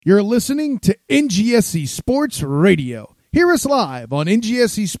You're listening to NGSC Sports Radio. Hear us live on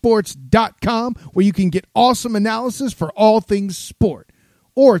ngscsports.com, where you can get awesome analysis for all things sport.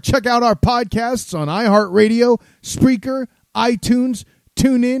 Or check out our podcasts on iHeartRadio, Spreaker, iTunes,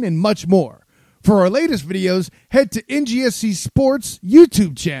 TuneIn, and much more. For our latest videos, head to NGSC Sports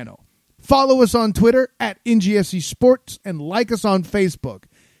YouTube channel. Follow us on Twitter at NGSC Sports and like us on Facebook.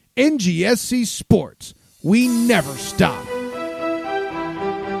 NGSC Sports. We never stop.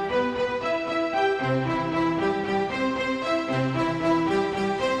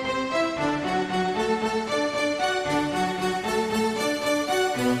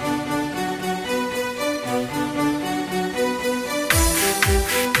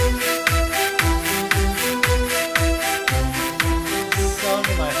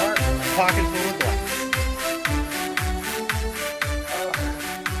 Pocket full of glass.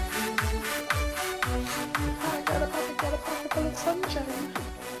 I got a pocket full of sunshine.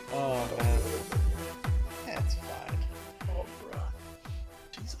 Oh, man. That's fine. Oh, bro.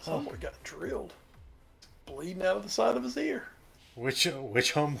 Jesus, homeboy got drilled. Bleeding out of the side of his ear. Which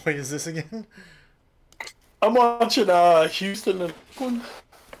homeboy is this again? I'm watching Houston and Oakland.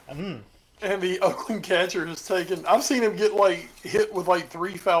 And the Oakland catcher has taken... I've seen him get, hit with,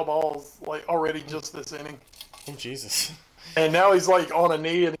 3 foul balls, already just this inning. Oh, Jesus. And now he's, on a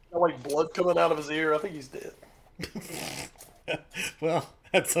knee, and he's got, blood coming out of his ear. I think he's dead. Well,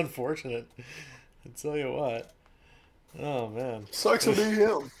 that's unfortunate. I'll tell you what. Oh, man. Sucks to be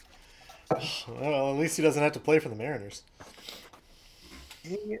him. Well, at least he doesn't have to play for the Mariners.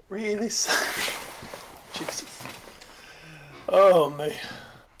 It really sucks. Jesus. Oh, man.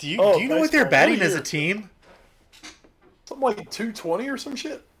 Do you know what they're batting as a team? Something like 220 or some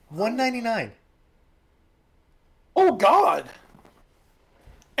shit? 199. Oh, God.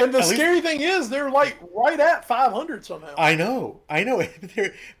 And the scary thing is, they're right at 500 somehow. I know.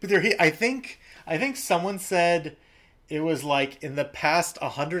 But they're I think someone said it was in the past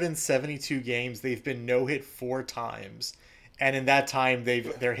 172 games, they've been no-hit 4 times. And in that time,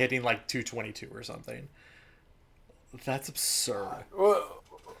 they're hitting 222 or something. That's absurd. Well,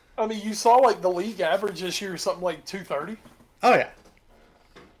 I mean, you saw the league average this year, something like 230. Oh yeah.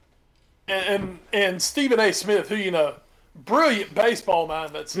 And Stephen A. Smith, who brilliant baseball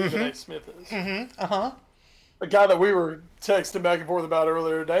mind that Stephen A. Smith is. Mm-hmm. A guy that we were texting back and forth about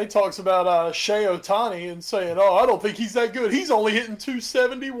earlier today talks about Shohei Ohtani and saying, "Oh, I don't think he's that good. He's only hitting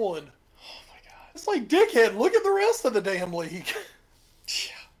 271." Oh my God! It's dickhead. Look at the rest of the damn league.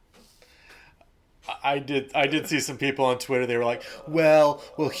 Yeah. I did see some people on Twitter. They were like, well,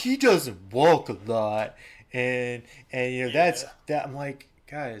 he doesn't walk a lot, and that's that. I'm like,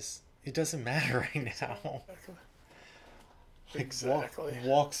 guys, it doesn't matter right now. Exactly.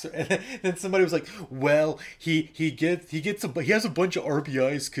 Walks, and then somebody was like, well, he has a bunch of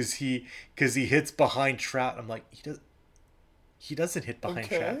RBIs because he hits behind Trout. I'm like, he doesn't hit behind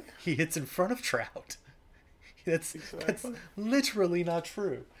Trout. He hits in front of Trout. That's literally not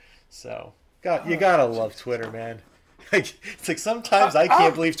true. So. God, you gotta love Twitter, man. It's sometimes I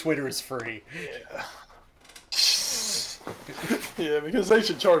can't believe Twitter is free. Yeah, because they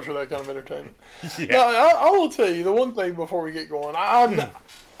should charge for that kind of entertainment. Yeah. Now, I will tell you the one thing before we get going. I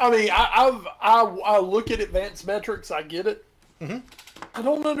look at advanced metrics. I get it. Mm-hmm. I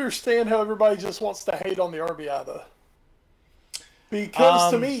don't understand how everybody just wants to hate on the RBI though. Because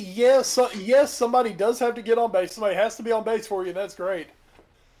to me, yes, somebody does have to get on base. Somebody has to be on base for you. That's great.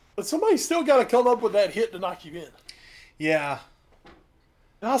 But somebody's still got to come up with that hit to knock you in. Yeah.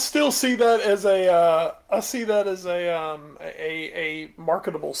 And I still see that as a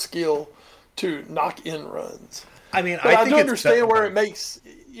marketable skill to knock in runs. I mean, but I do understand where it makes.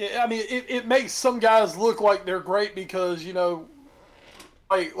 Yeah, I mean, it makes some guys look like they're great because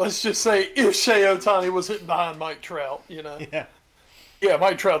let's just say if Shohei Ohtani was hitting behind Mike Trout, Yeah. Yeah,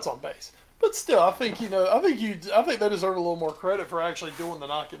 Mike Trout's on base. But still, I think they deserve a little more credit for actually doing the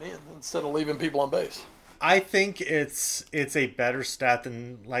knocking in instead of leaving people on base. I think it's a better stat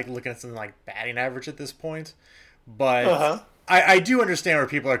than looking at something like batting average at this point. But I do understand where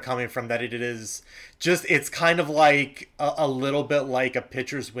people are coming from, that it is just, it's kind of a little bit like a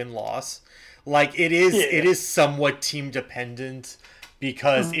pitcher's win-loss. It is somewhat team dependent.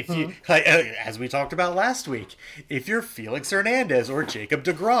 Because if you, as we talked about last week, if you're Felix Hernandez or Jacob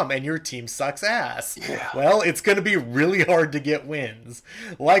deGrom and your team sucks ass, well, it's going to be really hard to get wins.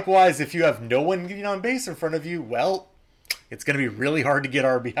 Likewise, if you have no one getting on base in front of you, well, it's going to be really hard to get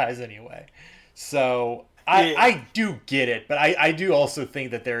RBIs anyway. So I do get it, but I do also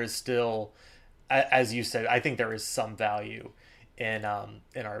think that there is still, as you said, I think there is some value in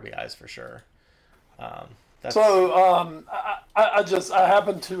RBIs for sure. So I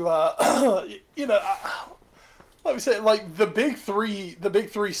happen to let me say, like, the big three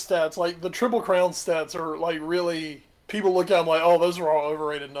stats, like the Triple Crown stats are like really, people look at them like, oh, those are all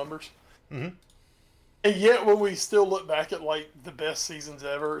overrated numbers. Mm-hmm. And yet when we still look back at like the best seasons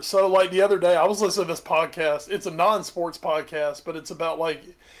ever. So like the other day I was listening to this podcast. It's a non-sports podcast, but it's about like,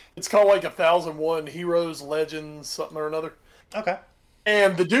 it's called like 1001 Heroes, Legends, something or another. Okay.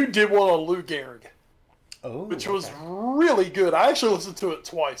 And the dude did one on Lou Gehrig. Oh, which was really good. I actually listened to it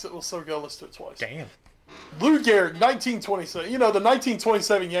twice. It was so good I listened to it twice. Damn. Lou Gehrig, 1927. You know, the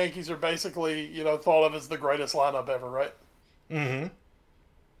 1927 Yankees are basically, thought of as the greatest lineup ever, right? Mm-hmm.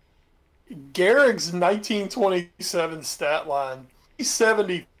 Gehrig's 1927 stat line,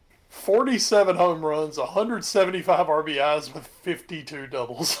 47 home runs, 175 RBIs with 52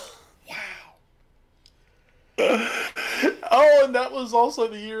 doubles. Wow. Oh, and that was also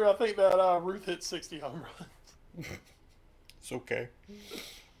the year I think that Ruth hit 60 home runs. It's okay.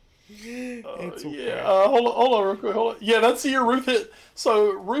 It's okay. Yeah, hold on real quick. Hold on. Yeah, that's the year Ruth hit.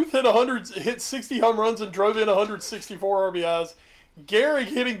 So Ruth hit 60 home runs and drove in 164 RBIs. Gehrig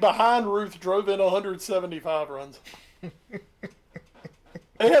hitting behind Ruth drove in 175 runs.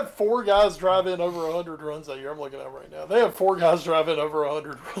 They had 4 guys drive in over 100 runs that year. I'm looking at them right now. They have 4 guys drive in over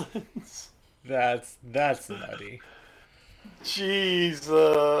 100 runs. That's nutty.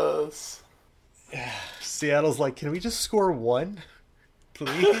 Jesus. Seattle's like, can we just score 1?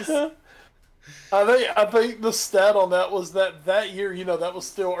 Please? I think the stat on that was that year, that was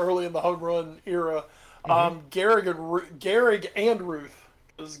still early in the home run era. Mm-hmm. Gehrig and Ruth,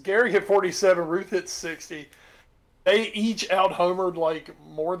 because Gehrig hit 47, Ruth hit 60. They each out homered like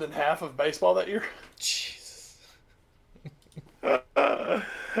more than half of baseball that year. Jesus. I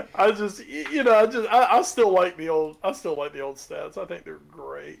still like the old stats. I think they're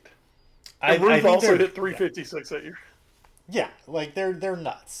great. And Ruth also hit 356 that year. Yeah, like they're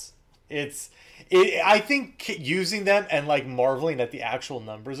nuts. I think using them and like marveling at the actual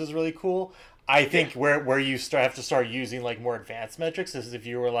numbers is really cool. I think where you have to start using like more advanced metrics is if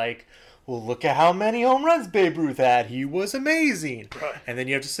you were like, well, look at how many home runs Babe Ruth had. He was amazing. Right. And then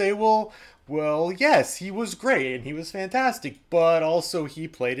you have to say, well, yes, he was great and he was fantastic, but also he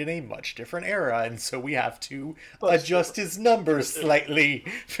played in a much different era, and so we have to adjust his numbers slightly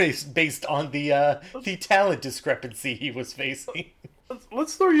based on the talent discrepancy he was facing.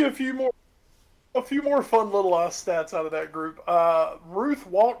 Let's throw you a few more fun little stats out of that group. Ruth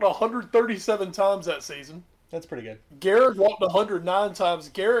walked 137 times that season. That's pretty good. Gehrig walked 109 times.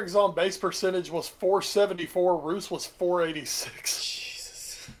 Gehrig's on base percentage was .474. Ruth's was .486.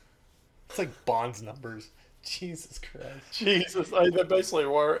 Jesus. It's like Bond's numbers. Jesus Christ. Jesus. They basically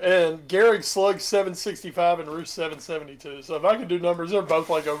were. And Gehrig slugged .765 and Ruth .772. So if I can do numbers, they're both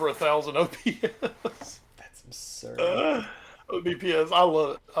like over 1,000 OPS. That's absurd. OBPS. I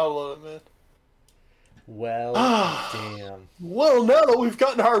love it, man. Well, damn. Well, now that we've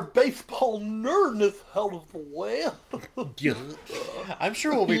gotten our baseball nerdness out of the way, I'm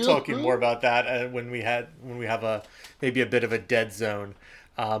sure we'll be talking more about that when we have maybe a bit of a dead zone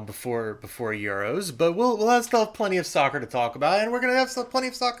before Euros. But we'll still have plenty of soccer to talk about, and we're gonna have plenty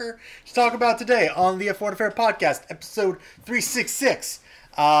of soccer to talk about today on the F1 Affair podcast, episode 366.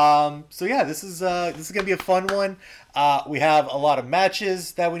 So yeah, this is gonna be a fun one. We have a lot of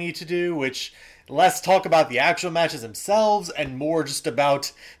matches that we need to do, which. Less talk about the actual matches themselves and more just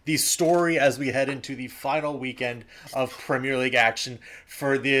about the story as we head into the final weekend of Premier League action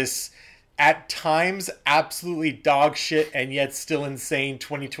for this, at times, absolutely dog shit and yet still insane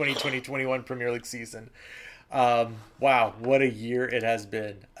 2020-2021 Premier League season. Wow, what a year it has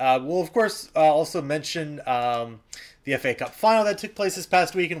been. We'll, of course, also mention the FA Cup final that took place this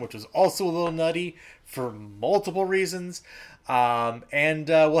past weekend, which was also a little nutty for multiple reasons. And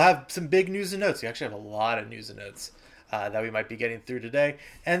we'll have some big news and notes. We actually have a lot of news and notes that we might be getting through today.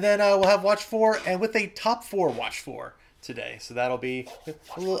 And then we'll have Watch 4 and with a top 4 Watch 4 today. So that'll be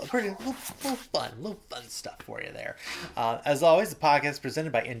a little fun stuff for you there. As always, the podcast is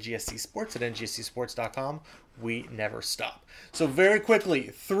presented by NGSC Sports at ngscsports.com. We never stop. So very quickly,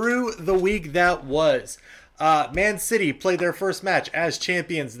 through the week that was... Man City played their first match as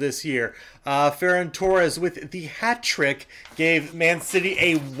champions this year. Ferran Torres with the hat trick gave Man City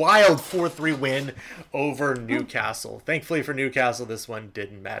a wild 4-3 win over Newcastle. Thankfully for Newcastle, this one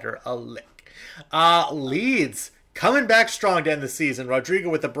didn't matter a lick. Leeds coming back strong to end the season.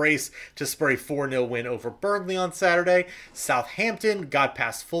 Rodrigo with a brace to spur a 4-0 win over Burnley on Saturday. Southampton got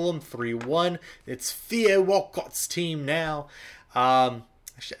past Fulham 3-1. It's Theo Walcott's team now.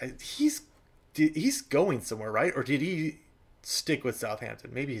 He's going somewhere, right? Or did he stick with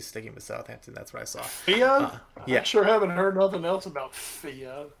Southampton. Maybe he's sticking with Southampton. That's what I saw. Fiat? Yeah. I sure haven't heard nothing else about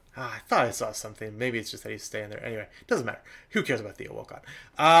Fiat. I thought I saw something. Maybe it's just that he's staying there. Anyway, doesn't matter. Who cares about Theo Walcott?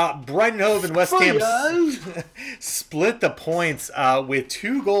 Brighton Hove and West Ham split the points with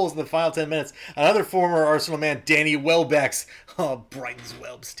 2 goals in the final 10 minutes. Another former Arsenal man, Danny Welbeck's, Brighton's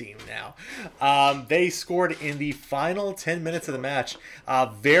Welbs team now. They scored in the final 10 minutes of the match.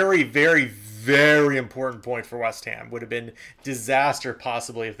 Very, very, very important point for West Ham. Would have been disaster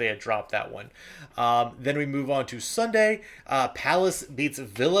possibly if they had dropped that one. Then we move on to Sunday. Palace beats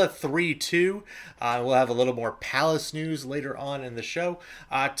Villa 3-2. We'll have a little more Palace news later on in the show.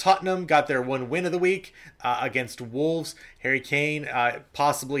 Tottenham got their 1 win of the week against Wolves. Harry Kane,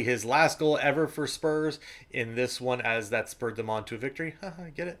 possibly his last goal ever for Spurs in this one, as that spurred them on to a victory. I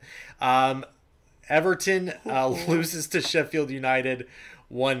get it. Everton loses to Sheffield United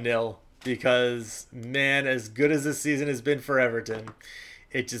 1-0. Because, man, as good as this season has been for Everton,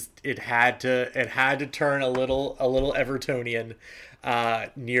 it had to turn a little Evertonian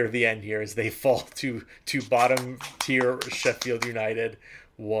near the end here as they fall to bottom tier Sheffield United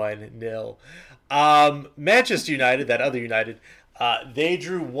 1-0. Manchester United, that other United, they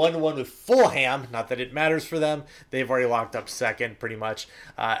drew 1-1 with Fulham. Not that it matters for them. They've already locked up second, pretty much.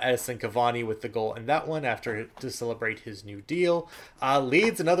 Edison Cavani with the goal in that one to celebrate his new deal.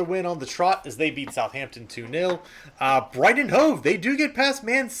 Leeds, another win on the trot as they beat Southampton 2-0. Brighton Hove, they do get past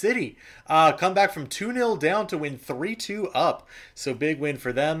Man City. Come back from 2-0 down to win 3-2 up. So big win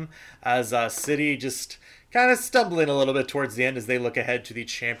for them as City just kind of stumbling a little bit towards the end as they look ahead to the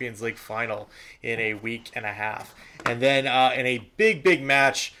Champions League final in a week and a half. And then in a big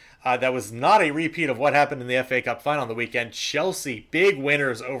match that was not a repeat of what happened in the FA Cup final on the weekend, Chelsea, big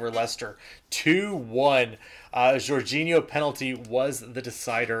winners over Leicester, 2-1. Jorginho penalty was the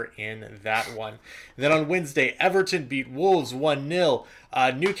decider in that one. And then on Wednesday, Everton beat Wolves 1-0.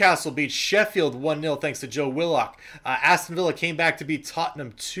 Newcastle beat Sheffield 1-0 thanks to Joe Willock. Aston Villa came back to beat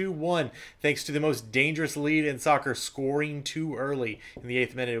Tottenham 2-1 thanks to the most dangerous lead in soccer, scoring too early. In the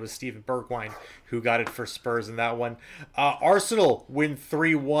 8th minute, it was Steven Bergwijn who got it for Spurs in that one. Arsenal win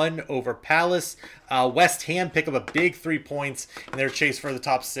 3-1 over Palace. West Ham pick up a big 3 points in their chase for the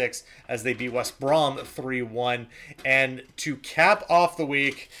top 6 as they beat West Brom 3-1. And to cap off the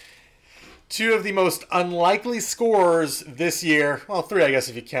week, 2 of the most unlikely scorers this year, well, 3 I guess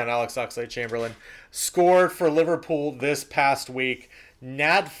if you count Alex Oxlade-Chamberlain, scored for Liverpool this past week.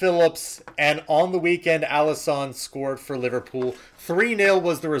 Nat Phillips and on the weekend, Alisson scored for Liverpool. 3-0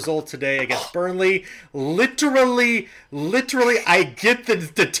 was the result today against Burnley. Literally, I get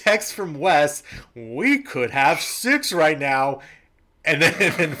the text from Wes. We could have 6 right now. And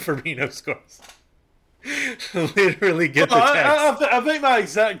then Firmino scores. Literally get the text. I think my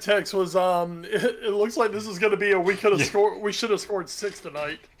exact text was, it looks like this is going to be we should have scored 6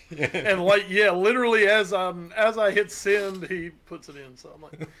 tonight. And literally as I hit send, he puts it in. So I'm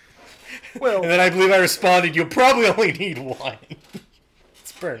like, well. And then I believe I responded, you'll probably only need 1.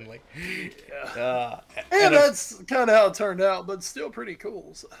 It's Burnley. Yeah. And that's kind of how it turned out, but still pretty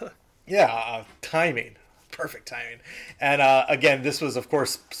cool. So. Yeah, timing. Perfect timing. And again, this was, of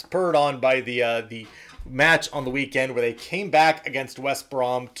course, spurred on by the match on the weekend where they came back against West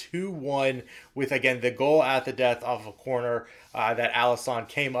Brom 2-1 with, again, the goal at the death off a corner that Alisson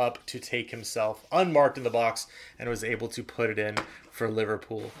came up to take himself unmarked in the box and was able to put it in for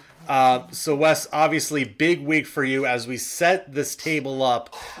Liverpool. So, Wes, obviously, big week for you as we set this table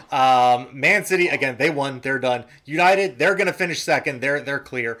up. Man City, again, they won. They're done. United, they're going to finish second. They're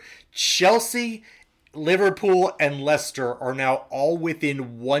clear. Chelsea, Liverpool, and Leicester are now all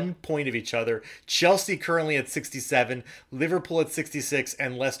within 1 point of each other. Chelsea currently at 67, Liverpool at 66,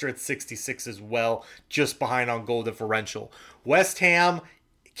 and Leicester at 66 as well, just behind on goal differential. West Ham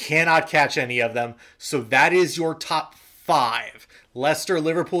cannot catch any of them, so that is your top 5. Leicester,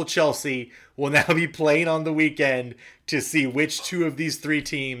 Liverpool, Chelsea will now be playing on the weekend to see which 2 of these 3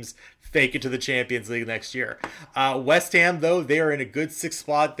 teams fake it to the Champions League next year. West Ham, though, they are in a good 6th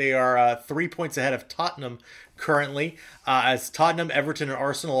spot. They are 3 points ahead of Tottenham currently, as Tottenham, Everton, and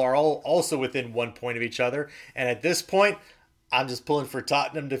Arsenal are all also within 1 point of each other. And at this point, I'm just pulling for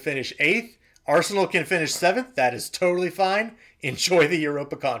Tottenham to finish 8th. Arsenal can finish 7th. That is totally fine. Enjoy the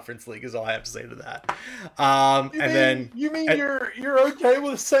Europa Conference League is all I have to say to that. You mean you're okay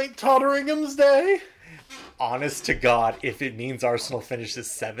with St. Totteringham's Day? Honest to God, if it means Arsenal finishes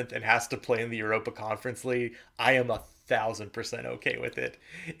 7th and has to play in the Europa Conference League, I am 1,000% okay with it.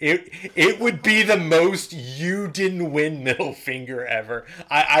 It would be the most you didn't win middle finger ever.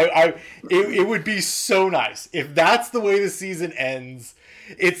 It would be so nice if that's the way the season ends.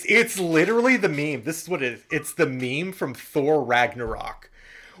 It's literally the meme. This is what it is. It's the meme from Thor Ragnarok,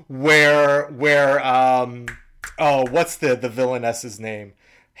 where what's the villainess's name?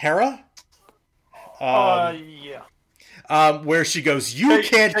 Hera? Yeah. Where she goes, you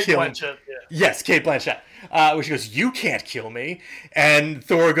can't Kate kill me. Blanchett, yeah. Yes, Kate Blanchett. Where she goes, you can't kill me. And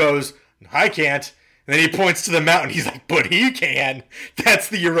Thor goes, I can't. And then he points to the mountain. He's like, but he can. That's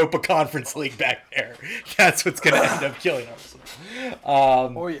the Europa Conference League back there. That's what's going to end up killing us. Yeah.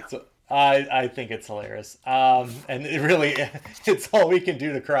 So I think it's hilarious. And it really, it's all we can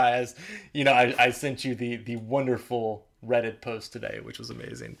do to cry. As you know, I sent you the wonderful Reddit post today, which was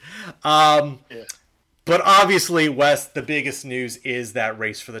amazing. Yeah. But obviously, Wes, the biggest news is that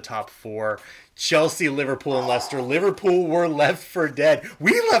race for the top four. Chelsea, Liverpool, and Leicester. Liverpool were left for dead.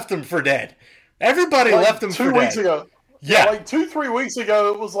 We left them for dead. Everybody left them for dead. 2 weeks ago. Yeah. Like 2-3 weeks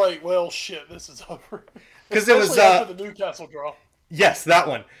ago, it was like, well, shit, this is over. Because it was after the Newcastle draw. Yes, that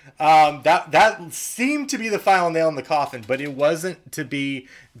one. That seemed to be the final nail in the coffin, but it wasn't to be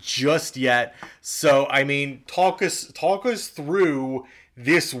just yet. So, I mean, talk us through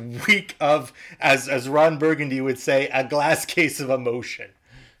this week of, as Ron Burgundy would say, a glass case of emotion.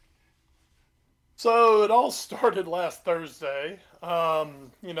 So it all started last Thursday.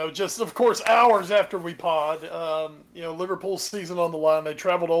 Just of course hours after we pod. Liverpool's season on the line. They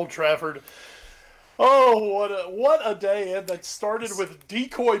traveled to Old Trafford. Oh, what a day! And that started with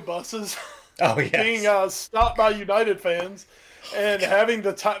decoy buses. Oh yes. Being stopped by United fans and having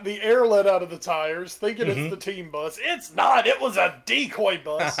the air let out of the tires, thinking it's the team bus. It's not. It was a decoy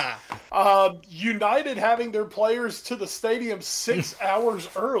bus. United having their players to the stadium 6 hours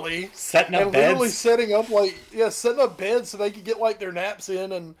early, setting up literally beds. setting up beds so they could get like their naps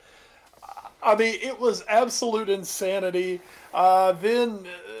in. And I mean, it was absolute insanity. Then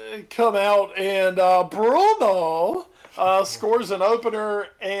come out and Bruno scores an opener,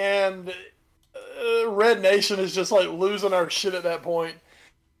 and Red Nation is just like losing our shit at that point.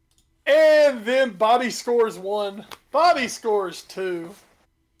 And then Bobby scores one. Bobby scores two.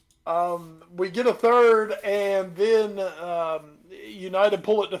 We get a third, and then United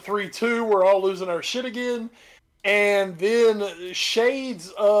pull it to 3-2. We're all losing our shit again. And then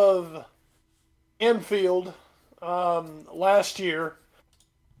shades of Anfield last year,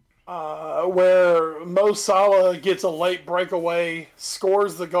 where Mo Salah gets a late breakaway,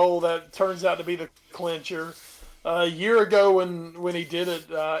 scores the goal that turns out to be the clincher. A year ago when he did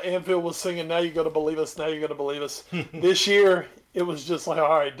it, Anfield was singing, "Now you got to believe us, now you got to believe us." This year, it was just like,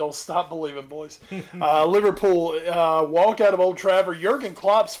 all right, don't stop believing, boys. Liverpool walk out of Old Trafford. Jurgen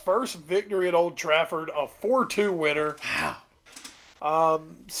Klopp's first victory at Old Trafford, a 4-2 winner. Wow.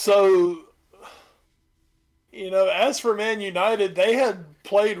 As for Man United, they had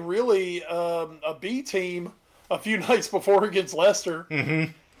played really a B team a few nights before against Leicester.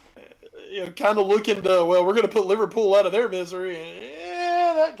 Mm-hmm. Kind of looking to, we're going to put Liverpool out of their misery.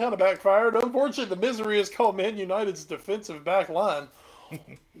 Yeah, that kind of backfired. Unfortunately, the misery is called Man United's defensive back line.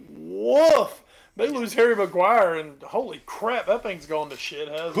 Woof! They lose Harry Maguire, and holy crap, that thing's gone to shit,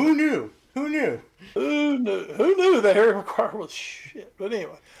 hasn't it? Who knew? Who knew that Harry Maguire was shit? But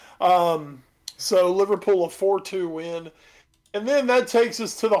anyway, so Liverpool a 4-2 win. And then that takes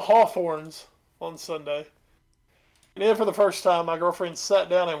us to the Hawthorns on Sunday. And then for the first time, my girlfriend sat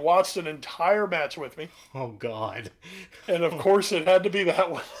down and watched an entire match with me. Oh, God. And of course, it had to be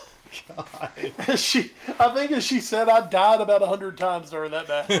that one. God. I think as she said, I died about 100 times during that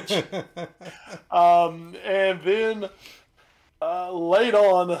match. And then late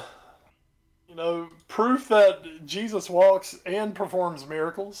on, proof that Jesus walks and performs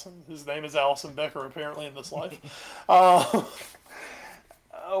miracles. His name is Alison Becker, apparently, in this life.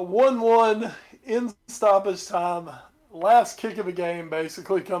 1-1 in stoppage time. Last kick of the game,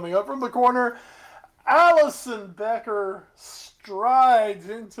 basically, coming up from the corner. Alison Becker strides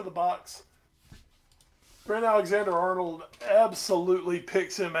into the box. Trent Alexander-Arnold absolutely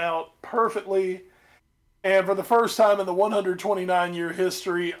picks him out perfectly. And for the first time in the 129-year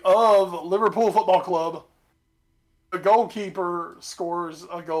history of Liverpool Football Club, the goalkeeper scores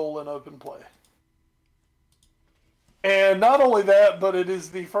a goal in open play. And not only that, but it is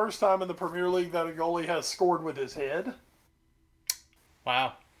the first time in the Premier League that a goalie has scored with his head.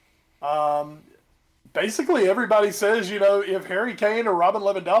 Wow. Basically, everybody says, if Harry Kane or Robin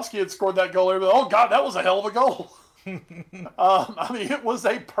Lewandowski had scored that goal, everybody, oh, God, that was a hell of a goal. It was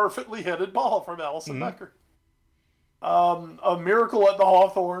a perfectly headed ball from Alison Becker. A miracle at the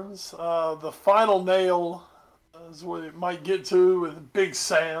Hawthorns. The final nail is what it might get to with Big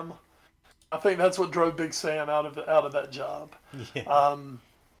Sam. I think that's what drove Big Sam out of that job. Yeah.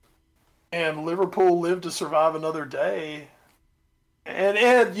 And Liverpool lived to survive another day.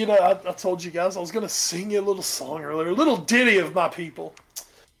 And you know, I told you guys I was going to sing you a little song earlier, a little ditty of my people.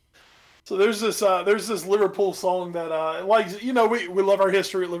 So there's this Liverpool song that like, you know, we love our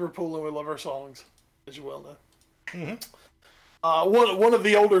history at Liverpool and we love our songs, as you well know. Mm-hmm. One of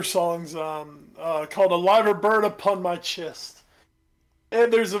the older songs called "A Liver Bird Upon My Chest,"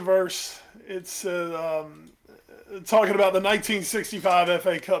 and there's a verse. It's talking about the 1965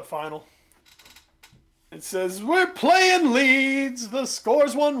 FA Cup final. It says, "We're playing Leeds. The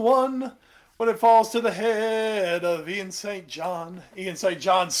score's 1-1. When it falls to the head of Ian St. John. Ian St.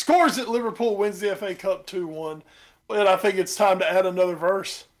 John scores it. Liverpool wins the FA Cup 2-1. But I think it's time to add another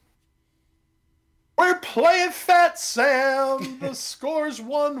verse. We're playing Fat Sam. The score's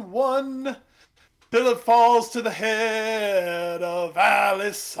 1-1. Till it falls to the head of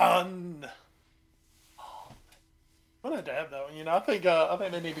Alisson." I wanted to have that one. You know, I think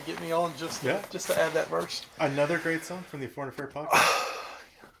they need to get me on just to add that verse. Another great song from the Foreign Affair podcast.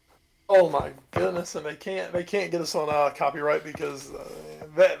 Oh my goodness! And they can't get us on copyright because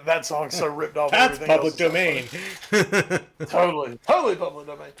that song's so ripped off. That's public domain. Totally public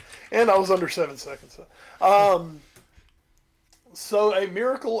domain. And I was under 7 seconds. So a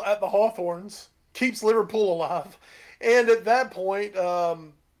miracle at the Hawthorns keeps Liverpool alive, and at that point,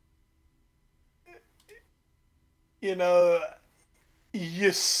 you know,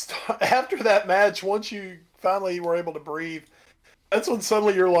 after that match, once you finally were able to breathe. That's when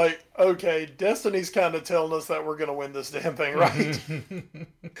suddenly you're like, okay, Destiny's kind of telling us that we're going to win this damn thing, right?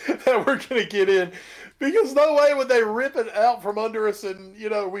 That we're going to get in. Because no way would they rip it out from under us and, you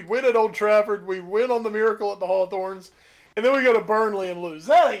know, we'd win at Old Trafford, we win on the Miracle at the Hawthorns, and then we go to Burnley and lose.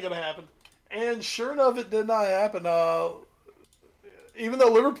 That ain't going to happen. And sure enough, it did not happen. Even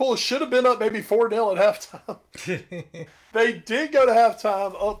though Liverpool should have been up maybe 4-0 at halftime. They did go to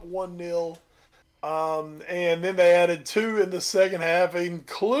halftime up 1-0. And then they added 2 in the second half,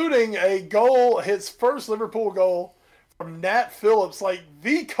 including a goal, his first Liverpool goal from Nat Phillips, like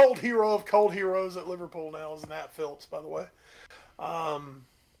the cult hero of cult heroes at Liverpool now is Nat Phillips, by the way.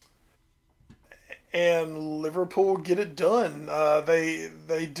 And Liverpool get it done.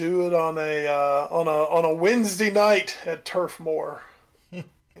 They do it on a Wednesday night at Turf Moor.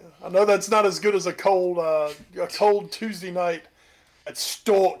 I know that's not as good as a cold Tuesday night at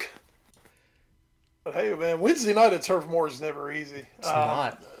Stoke. But hey, man, Wednesday night at Turf Moor is never easy. It's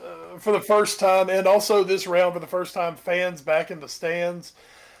not. For the first time, and also this round for the first time, fans back in the stands.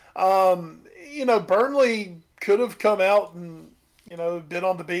 You know, Burnley could have come out and, you know, been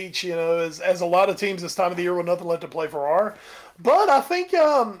on the beach, you know, as a lot of teams this time of the year with nothing left to play for are. But I think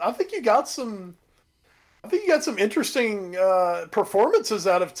you got some interesting performances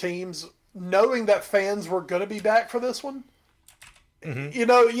out of teams, knowing that fans were going to be back for this one. Mm-hmm. You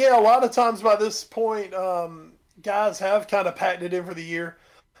know, yeah, a lot of times by this point, guys have kind of packed it in for the year.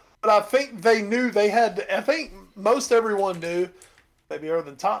 But I think they knew they had to, I think most everyone knew, maybe other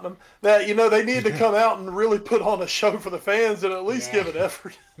than Tottenham, that, you know, they needed to come out and really put on a show for the fans and at least give an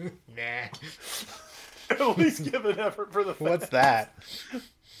effort. At least give an effort for the fans. What's that?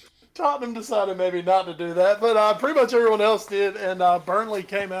 Tottenham decided maybe not to do that, but pretty much everyone else did. And Burnley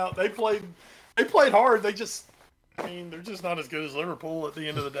came out. They played hard. They're just not as good as Liverpool at the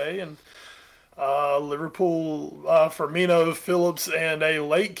end of the day. And Liverpool, Firmino, Phillips, and a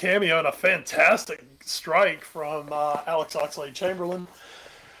late cameo and a fantastic strike from Alex Oxlade-Chamberlain.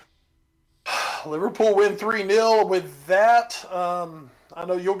 Liverpool win 3-0. With that, I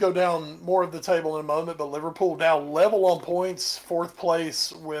know you'll go down more of the table in a moment, but Liverpool now level on points, 4th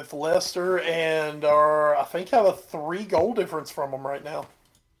place with Leicester, and I think have a 3-goal difference from them right now.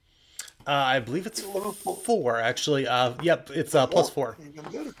 I believe it's 4, actually. Yep, it's +4. Even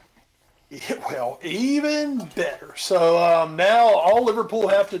better. Yeah, well, even better. So now all Liverpool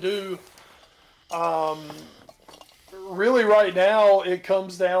have to do, really right now, it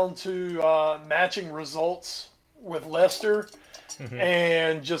comes down to matching results with Leicester,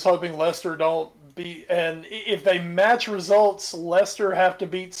 and just hoping Leicester don't beat. And if they match results, Leicester have to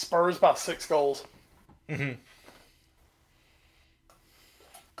beat Spurs by 6 goals. Mm-hmm.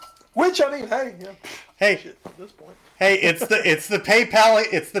 Which, I mean, hey, shit, at this point. Hey, it's the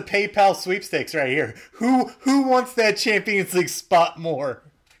PayPal sweepstakes right here. Who wants that Champions League spot more?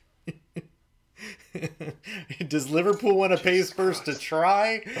 Does Liverpool want to pay Spurs to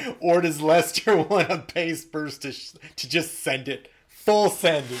try, or does Leicester want to pay Spurs to just send it? Full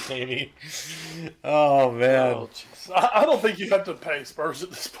send it, baby. Oh, man. Oh, I don't think you have to pay Spurs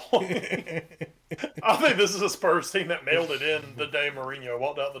at this point. I think this is a Spurs team that mailed it in the day Mourinho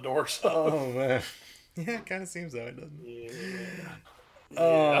walked out the door. So. Oh, man. Yeah, it kind of seems that way, doesn't it?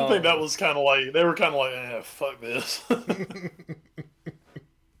 Yeah. I think that was kind of like, they were kind of like, fuck this.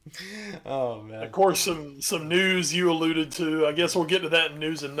 Oh man! Of course, some news you alluded to. I guess we'll get to that in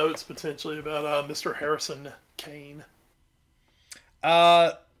news and notes potentially about Mr. Harrison Kane.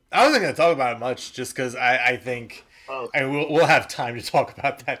 I wasn't going to talk about it much, just because I think we'll have time to talk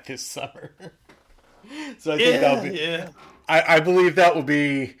about that this summer. So I think that'll be. Yeah. I believe that will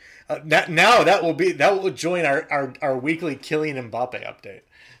be that will join our weekly Kylian Mbappe update.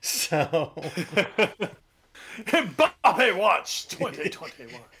 So Mbappe Watch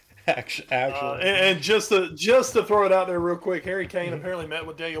 2021. Actually, and just to throw it out there real quick, Harry Kane apparently met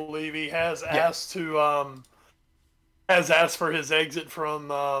with Daniel Levy. Has asked for his exit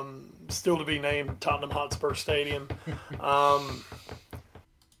from still to be named Tottenham Hotspur Stadium.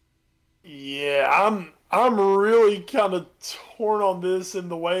 I'm really kind of torn on this in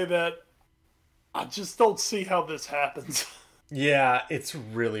the way that I just don't see how this happens. Yeah, it's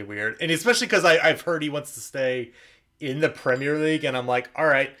really weird, and especially because I've heard he wants to stay in the Premier League, and I'm like, all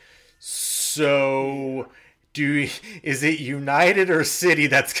right, so is it United or City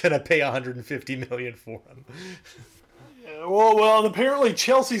that's gonna pay 150 million for him? Yeah, well, and apparently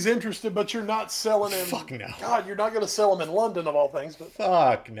Chelsea's interested, but you're not selling him. Fuck no. God, you're not gonna sell him in London of all things. But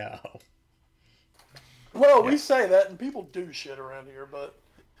fuck no. Well, we say that, and people do shit around here, but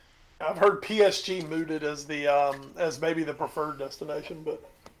I've heard PSG mooted as the as maybe the preferred destination, but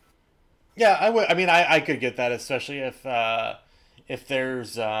yeah, I would. I mean, I could get that, especially if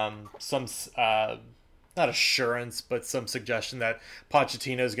there's some not assurance, but some suggestion that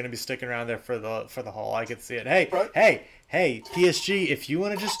Pochettino is going to be sticking around there for the haul. I could see it. Hey, PSG, if you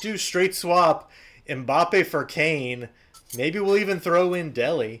want to just do straight swap Mbappe for Kane, maybe we'll even throw in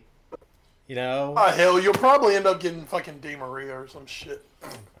Dele. You know? Hell, you'll probably end up getting fucking Di Maria or some shit.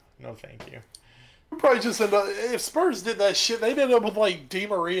 No, thank you. We'll probably just end up, if Spurs did that shit, they'd end up with like Di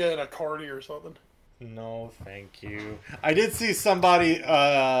Maria and a Cardi or something. No, thank you. I did see somebody.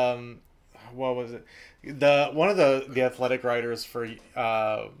 What was it? One of the athletic writers for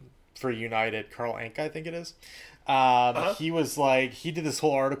United, Carl Anka, I think it is. He was like, he did this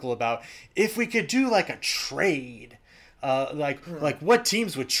whole article about if we could do like a trade. Like what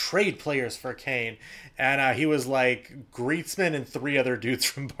teams would trade players for Kane, and he was like Griezmann and 3 other dudes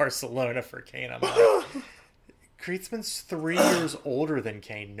from Barcelona for Kane. I'm like, Griezmann's 3 years older than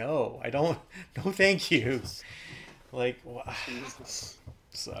Kane. No, I don't. No, thank you. Like, Jesus.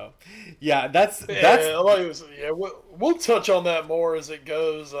 So, yeah, that's. We'll touch on that more as it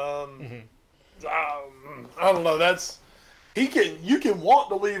goes. I don't know. You can want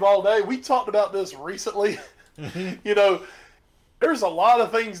to leave all day. We talked about this recently. You know, there's a lot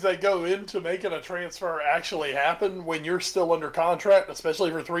of things that go into making a transfer actually happen when you're still under contract, especially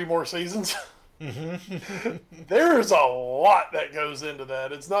for 3 more seasons. There's a lot that goes into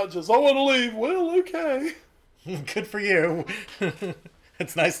that. It's not just, I want to leave. Well, okay. Good for you.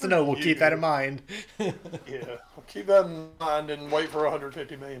 It's nice to know. We'll keep that in mind. Yeah, we'll keep that in mind and wait for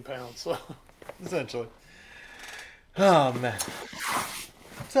 150 million pounds. So. Essentially. Oh, man.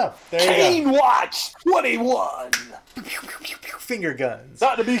 So, there Kane you go. Watch 21. Finger guns.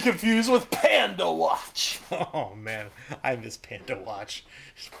 Not to be confused with Panda Watch. Oh, man. I miss Panda Watch.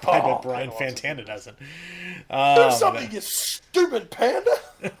 I bet Brian Fantana doesn't. There's something, you stupid panda.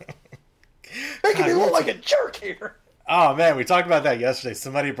 Making me look like a jerk here. Oh, man. We talked about that yesterday.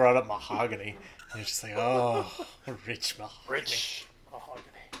 Somebody brought up mahogany. And you're just like, oh, rich mahogany. Rich mahogany.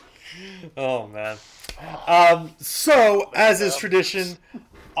 Oh, man. So, as is tradition,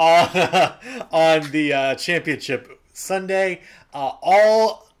 on the championship Sunday,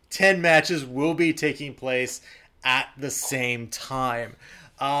 all 10 matches will be taking place at the same time.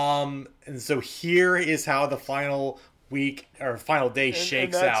 And so here is how the final week or final day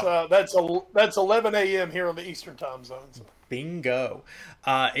shakes out. That's 11 a.m. here on the Eastern Time Zone. So. Bingo.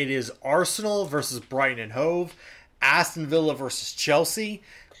 It is Arsenal versus Brighton and Hove, Aston Villa versus Chelsea,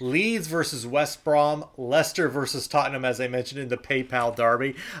 Leeds versus West Brom, Leicester versus Tottenham, as I mentioned in the PayPal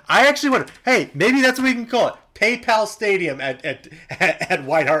Derby. I actually wonder, hey, maybe that's what we can call it. PayPal Stadium at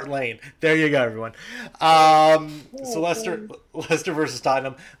White Hart Lane. There you go, everyone. So Leicester versus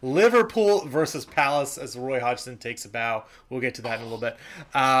Tottenham. Liverpool versus Palace as Roy Hodgson takes a bow. We'll get to that in a little bit.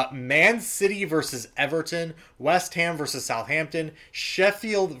 Man City versus Everton. West Ham versus Southampton.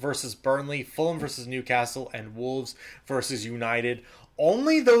 Sheffield versus Burnley. Fulham versus Newcastle. And Wolves versus United.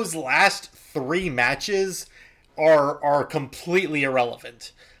 Only those last 3 matches are completely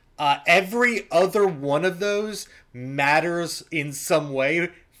irrelevant. Every other one of those matters in some way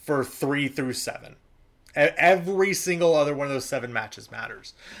for 3 through 7. Every single other one of those 7 matches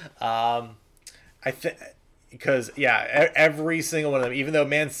matters. Because every single one of them, even though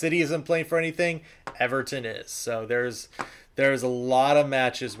Man City isn't playing for anything, Everton is. So there's there's a lot of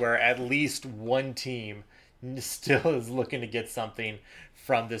matches where at least one team still is looking to get something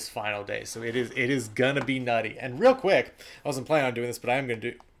from this final day. So it is gonna be nutty. And real quick, I wasn't planning on doing this, but I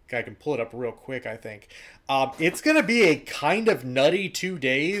can pull it up real quick, I think. It's gonna be a kind of nutty 2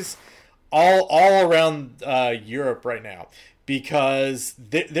 days all around Europe right now, because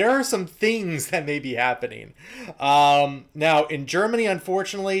there are some things that may be happening. Now, in Germany,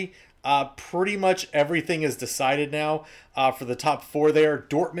 unfortunately, pretty much everything is decided now for the top 4 there.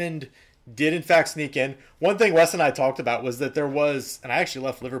 Dortmund did, in fact, sneak in. One thing Wes and I talked about was that there was, and I actually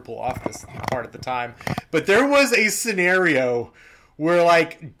left Liverpool off this part at the time, but there was a scenario where,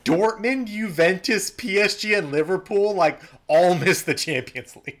 like, Dortmund, Juventus, PSG, and Liverpool, like, all missed the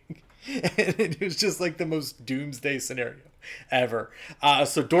Champions League. And it was just, like, the most doomsday scenario ever.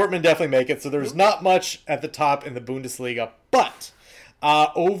 So Dortmund definitely make it. So there's not much at the top in the Bundesliga. But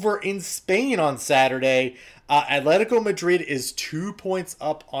over in Spain on Saturday, Atletico Madrid is 2 points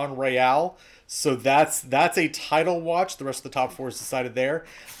up on Real. So that's a title watch. The rest of the top 4 is decided there.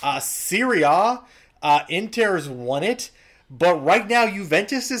 Serie A, Inter's won it. But right now,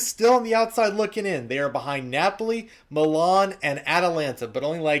 Juventus is still on the outside looking in. They are behind Napoli, Milan, and Atalanta. But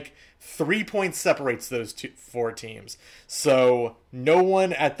only like 3 points separates those 4 teams. So no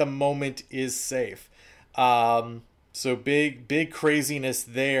one at the moment is safe. So big craziness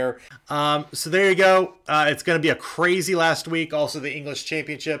there. So there you go. It's going to be a crazy last week. Also, the English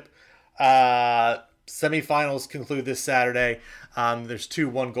Championship semifinals conclude this Saturday. There's 2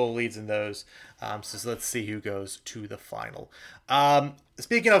 1-goal leads in those. So let's see who goes to the final.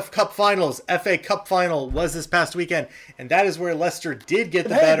 Speaking of cup finals, FA Cup final was this past weekend, and that is where Leicester did get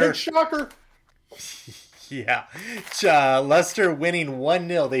the better. Big shocker. Yeah. Leicester winning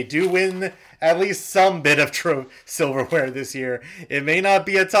 1-0. They do win at least some bit of silverware this year. It may not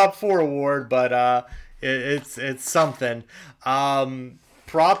be a top 4 award, but it's something.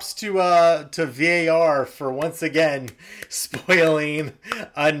 Props to VAR for once again spoiling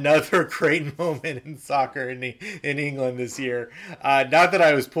another great moment in soccer in England this year. Not that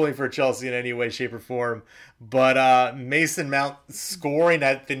I was pulling for Chelsea in any way, shape, or form, but Mason Mount scoring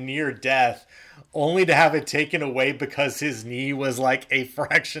at the near death, only to have it taken away because his knee was like a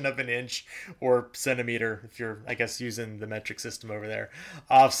fraction of an inch or centimeter, if you're, I guess, using the metric system over there,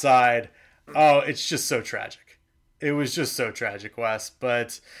 offside. Oh, it's just so tragic. It was just so tragic, Wes.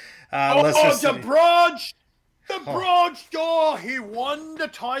 But the Broad! Oh, he won the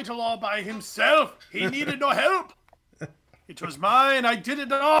title all by himself. He needed no help. It was mine. I did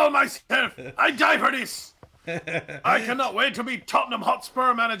it all myself. I die for this. I cannot wait to be Tottenham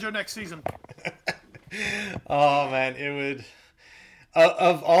Hotspur manager next season. Oh, man. It would...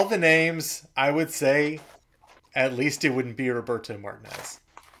 of all the names, I would say at least it wouldn't be Roberto Martinez.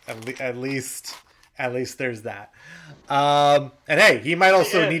 At least there's that. And hey, he might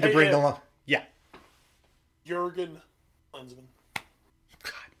also need to bring along... Yeah. Jurgen Klinsmann.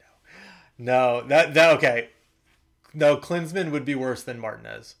 God, no. No, that okay. No, Klinsmann would be worse than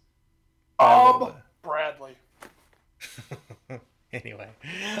Martinez. Bradley. Anyway.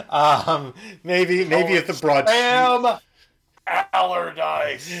 Maybe if the broad... Sam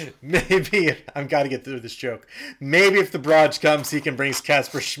Allardyce. Maybe, I've got to get through this joke. Maybe if the Broad comes, he can bring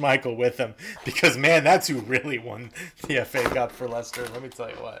Kasper Schmeichel with him. Because, man, that's who really won the FA Cup for Leicester. Let me tell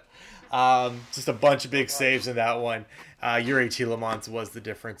you what. Just a bunch of big saves in that one. Yuri Tielemans was the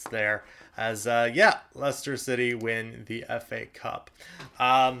difference there. As, Leicester City win the FA Cup.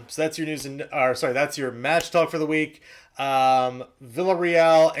 So that's your that's your match talk for the week.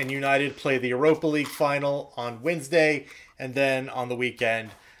 Villarreal and United play the Europa League final on Wednesday. And then on the weekend,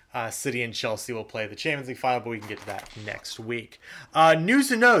 City and Chelsea will play the Champions League final, but we can get to that next week.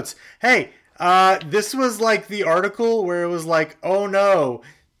 News and notes. Hey, this was like the article where it was like, oh no,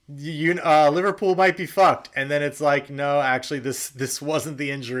 Liverpool might be fucked. And then it's like, no, actually, this wasn't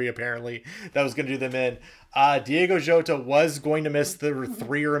the injury, apparently, that was going to do them in. Diego Jota was going to miss the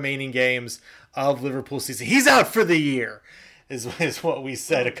 3 remaining games of Liverpool season. He's out for the year, is what we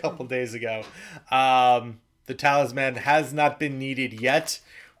said a couple days ago. The talisman has not been needed yet.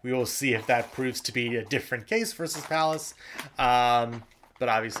 We will see if that proves to be a different case versus Palace. But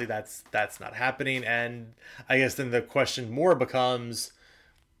obviously that's not happening. And I guess then the question more becomes,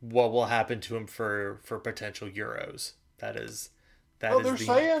 what will happen to him for potential Euros?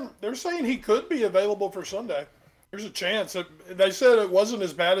 They're saying he could be available for Sunday. There's a chance. They said it wasn't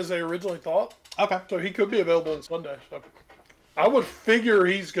as bad as they originally thought. Okay. So he could be available on Sunday. So I would figure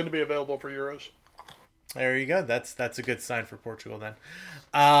he's going to be available for Euros. There you go. That's a good sign for Portugal then.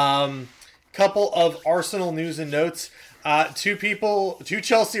 Couple of Arsenal news and notes. 2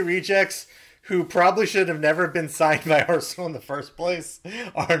 Chelsea rejects who probably should have never been signed by Arsenal in the first place,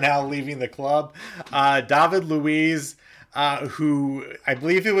 are now leaving the club. David Luiz, who I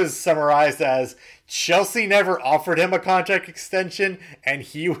believe it was summarized as Chelsea never offered him a contract extension and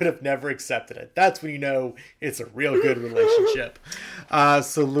he would have never accepted it. That's when you know it's a real good relationship.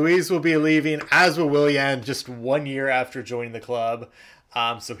 So Luiz will be leaving, as will Willian, just 1 year after joining the club.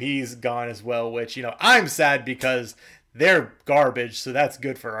 So he's gone as well, which, you know, I'm sad because they're garbage. So that's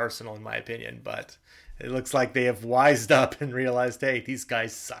good for Arsenal, in my opinion. But it looks like they have wised up and realized, hey, these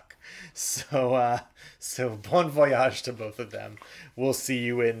guys suck. So bon voyage to both of them. We'll see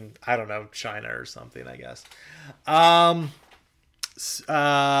you in, I don't know, China or something, I guess. I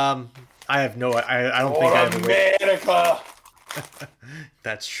have no, I don't think I have America.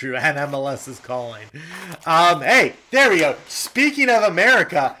 That's true, and MLS is calling. Hey, there we go. Speaking of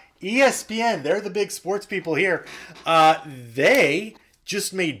America, ESPN, they're the big sports people here. They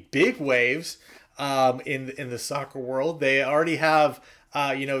just made big waves in the soccer world. They already have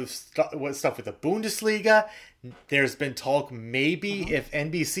stuff with the Bundesliga. There's been talk maybe if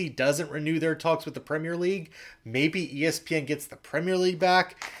NBC doesn't renew their talks with the Premier League, maybe ESPN gets the Premier League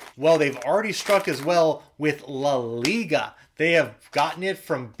back. Well, they've already struck as well with La Liga. They have gotten it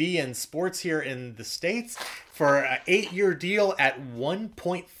from beIN Sports here in the States for an 8-year deal at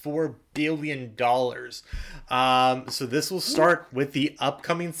 $1.4 billion. So this will start with the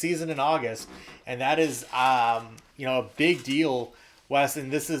upcoming season in August. And that is, a big deal, Wes.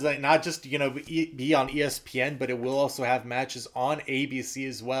 And this is not just, be on ESPN, but it will also have matches on ABC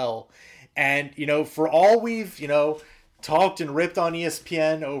as well. And, for all we've, talked and ripped on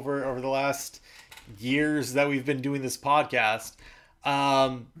ESPN over the last years that we've been doing this podcast,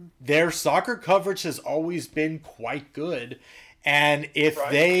 their soccer coverage has always been quite good. And if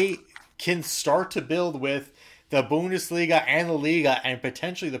they can start to build with the Bundesliga and the Liga and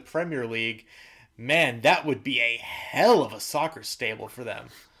potentially the Premier League, man, that would be a hell of a soccer stable for them.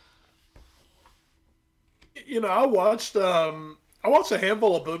 I watched a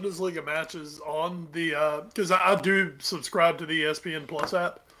handful of Bundesliga matches on the because I do subscribe to the ESPN Plus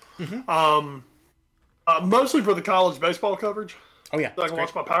app. Mm-hmm. Mostly for the college baseball coverage. Oh, yeah. So I can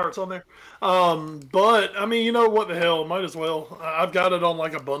watch my Pirates on there. But, I mean, what the hell? Might as well. I've got it on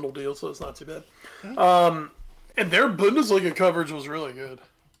like a bundle deal, so it's not too bad. And their Bundesliga coverage was really good.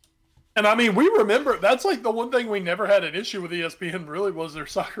 And, I mean, we remember, that's like the one thing we never had an issue with ESPN really was their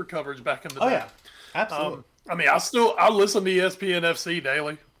soccer coverage back in the day. Oh, yeah. Absolutely. I mean, I listen to ESPN FC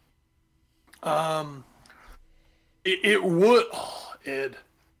daily. It would, Ed.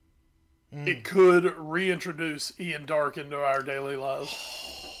 It could reintroduce Ian Dark into our daily lives.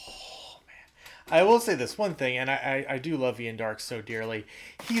 Oh, man. I will say this one thing, and I do love Ian Dark so dearly.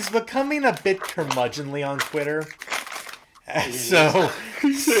 He's becoming a bit curmudgeonly on Twitter. So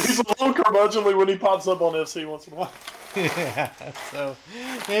he's a little curmudgeonly when he pops up on FC once in a while. Yeah, so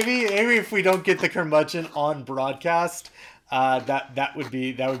maybe if we don't get the curmudgeon on broadcast, that would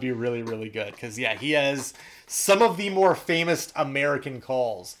be really, really good. Because he has some of the more famous American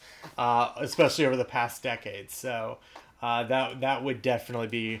calls, especially over the past decade. So that would definitely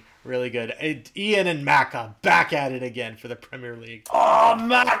be really good. Ian and Macca back at it again for the Premier League. Oh,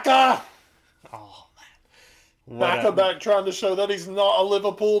 Macca! Oh, man. Macca back trying to show that he's not a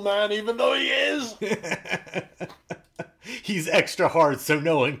Liverpool man, even though he is. He's extra hard, so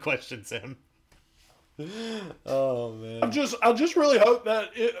no one questions him. Oh, man. I just really hope that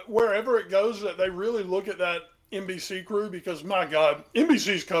wherever it goes, that they really look at that NBC crew, because my God,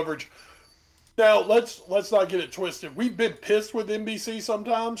 NBC's coverage. Now let's not get it twisted. We've been pissed with NBC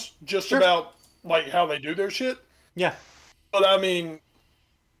sometimes, just about like how they do their shit. Yeah, but I mean,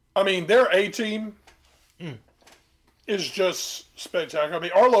 their A team is just spectacular. I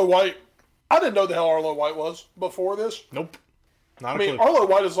mean, Arlo White. I didn't know the hell Arlo White was before this. Nope, not. Arlo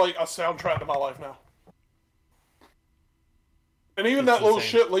White is like a soundtrack to my life now. And even that little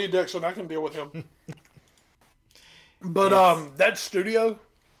shit Lee Dixon, I can deal with him. But that studio,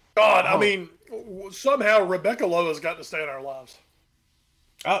 God, I mean, somehow Rebecca Lowe has got to stay in our lives.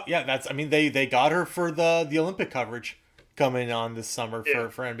 Oh yeah, they got her for the Olympic coverage coming on this summer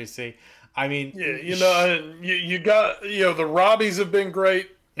for NBC. I mean, you got the Robbies have been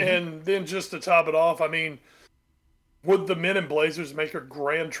great, and then just to top it off, I mean, would the Men in Blazers make a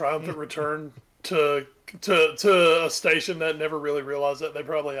grand triumphant return to a station that never really realized that they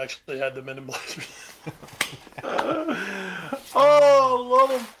probably actually had the Men in Blazers? Oh, love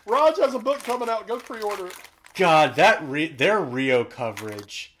them. Raj has a book coming out. Go pre-order it. God, their Rio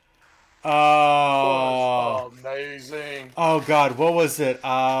coverage. Oh, amazing. Oh God, what was it?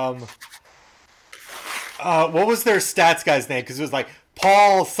 What was their stats guy's name? Because it was like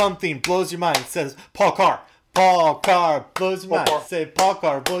Paul something blows your mind. It says Paul Carr. Paul Carr blows your mind. Say Paul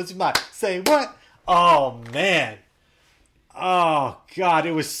Carr blows your mind. Say what? Oh, man. Oh, God.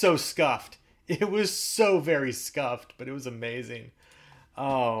 It was so scuffed. It was so very scuffed, but it was amazing.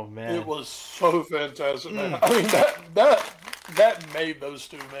 Oh, man. It was so fantastic, man. I mean, that made those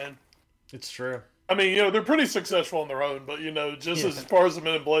two, man. It's true. I mean, they're pretty successful on their own, but, just as far as the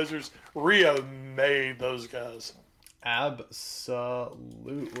Men in Blazers, Rio made those guys.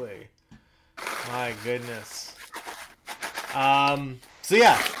 Absolutely. My goodness. So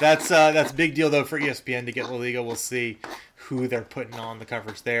yeah, that's a big deal though for ESPN to get La Liga. We'll see who they're putting on the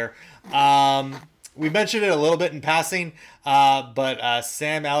coverage there. We mentioned it a little bit in passing, but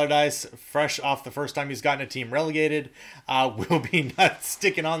Sam Allardyce, fresh off the first time he's gotten a team relegated, will be not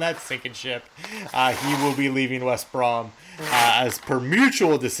sticking on that sinking ship. He will be leaving West Brom as per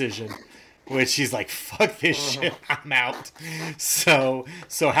mutual decision. Which he's like, fuck this shit, I'm out. So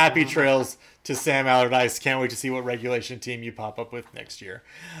happy trails to Sam Allardyce. Can't wait to see what regulation team you pop up with next year.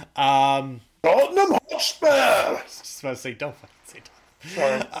 Tottenham Hotspur! Just about to say, don't fucking say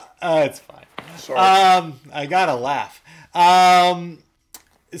Tottenham. Sorry. It's fine. Sorry. I gotta laugh.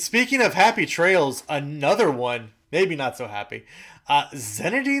 Speaking of happy trails, another one, maybe not so happy.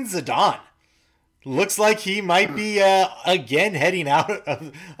 Zinedine Zidane. Looks like he might be again heading out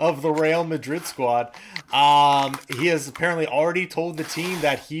of the Real Madrid squad. He has apparently already told the team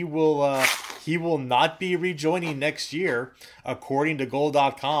that he will not be rejoining next year, according to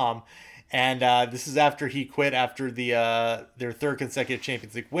Goal.com. And this is after he quit after their third consecutive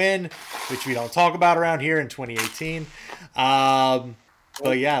Champions League win, which we don't talk about around here in 2018.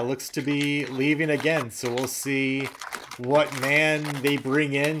 But yeah, looks to be leaving again. So we'll see what man they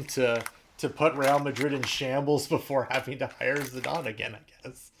bring in to put Real Madrid in shambles before having to hire Zidane again, I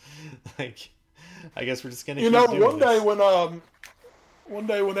guess. I guess we're just gonna keep doing one day this. one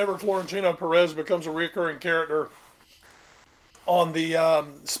day whenever Florentino Perez becomes a recurring character on the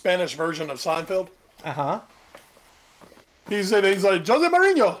Spanish version of Seinfeld, he's like Jose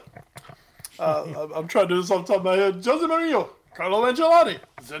Mourinho. I'm trying to do this off the top of my head. Jose Mourinho, Carlo Ancelotti,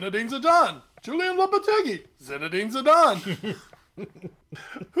 Zinedine Zidane, Julian Lopetegui, Zinedine Zidane.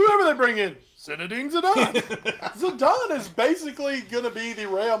 Whoever they bring in, Zinedine Zidane. Zidane is basically going to be the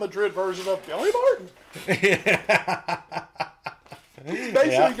Real Madrid version of Billy Martin. He's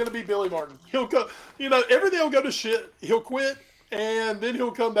basically going to be Billy Martin. He'll go, everything will go to shit. He'll quit, and then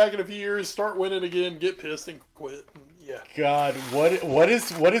he'll come back in a few years, start winning again, get pissed, and quit. Yeah. God, what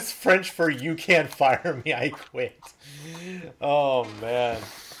is French for "you can't fire me, I quit"? Oh man.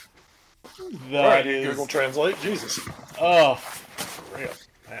 That is Google Translate. Jesus. Oh, for real.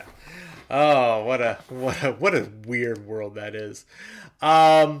 Man. Oh, what a weird world that is.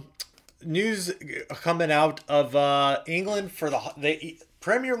 News coming out of England for the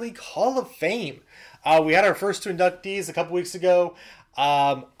Premier League Hall of Fame. We had our first two inductees a couple weeks ago.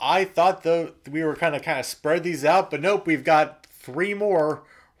 I thought we were kind of spread these out, but nope, we've got three more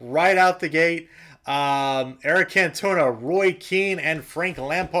right out the gate. Eric Cantona, Roy Keane, and Frank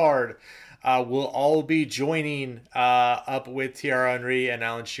Lampard will all be joining up with Thierry Henry and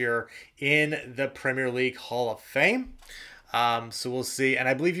Alan Shearer in the Premier League Hall of Fame. So we'll see. And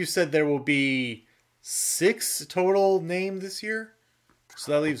I believe you said there will be 6 total named this year.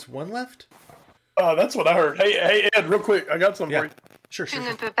 So that leaves 1 left? That's what I heard. Hey, Ed, real quick. I got something for you. Sure. Tu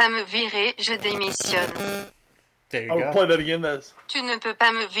ne peux pas me virer, je démissionne. There you go. I'll play that again. Tu ne peux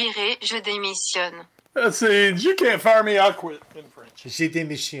pas me virer, je démissionne. That means you can't fire me, I'll quit in French. Je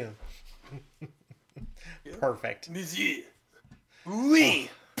démissionne. Perfect. Oui.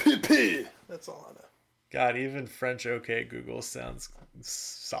 Pipi. That's all I know. God, even French OK Google sounds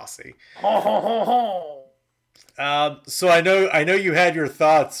saucy. So I know you had your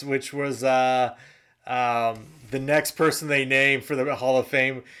thoughts, which was the next person they name for the Hall of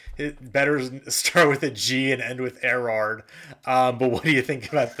Fame. It better start with a G and end with Erard. But what do you think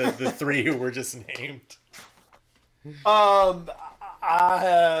about the 3 who were just named?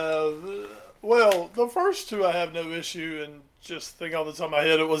 The first 2 I have no issue, and just think off the top of my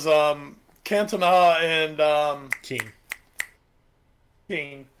head, it was Cantona and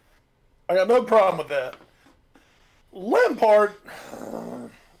Keane. I got no problem with that. Lampard,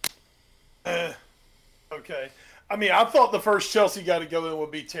 okay. I mean, I thought the first Chelsea guy to go in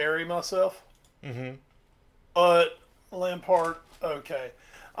would be Terry myself. Mm-hmm. But Lampard, okay.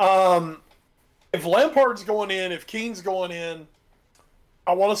 If Lampard's going in, if Keane's going in,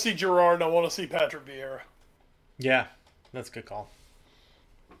 I want to see Gerrard and I want to see Patrick Vieira. Yeah, that's a good call.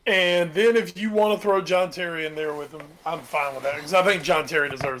 And then if you want to throw John Terry in there with him, I'm fine with that because I think John Terry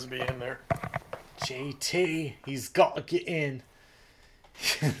deserves to be in there. JT, he's got to get in.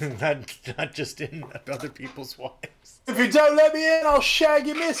 not just in other people's wives. If you don't let me in, I'll shag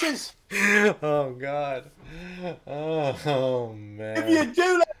your missus. Oh God. Oh man. If you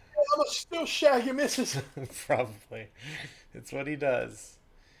do let me in, I'll still shag your missus. Probably. It's what he does.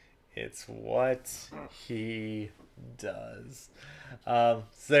 It's what he does. So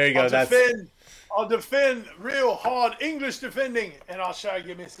there you go. I'll defend real hard English defending, and I'll shag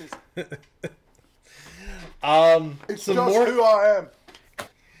your missus. It's just who I am.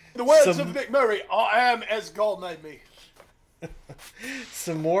 In the words of Nick Murray, I am as God made me.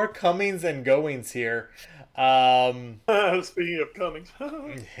 Some more comings and goings here. Speaking of comings.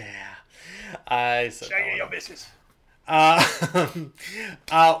 Yeah. Shagging your missus.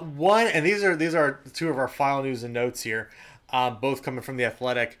 One, and these are two of our final news and notes here, both coming from The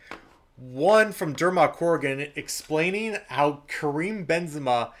Athletic. One from Dermot Corrigan explaining how Karim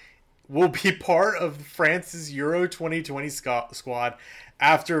Benzema will be part of France's Euro 2020 squad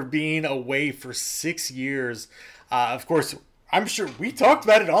after being away for 6 years. Of course, I'm sure we talked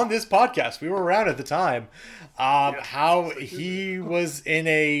about it on this podcast. We were around at the time. How he was in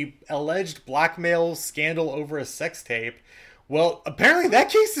a alleged blackmail scandal over a sex tape. Well, apparently that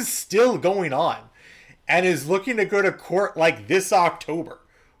case is still going on and is looking to go to court like this October,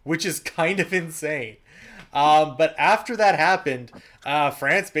 which is kind of insane. But after that happened,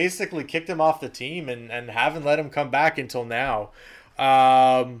 France basically kicked him off the team and haven't let him come back until now,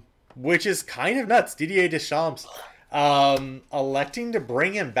 which is kind of nuts. Didier Deschamps electing to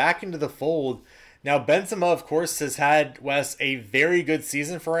bring him back into the fold. Now, Benzema, of course, has had, Wes, a very good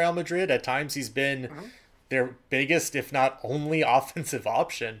season for Real Madrid. At times, he's been their biggest, if not only, offensive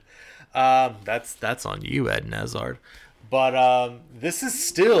option. That's on you, Eden Hazard. But this is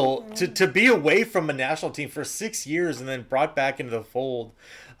still, to be away from a national team for 6 years and then brought back into the fold,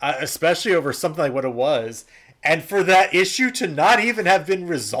 especially over something like what it was, and for that issue to not even have been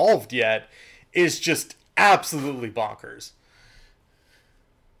resolved yet, is just absolutely bonkers.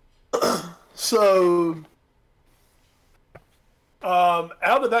 So, out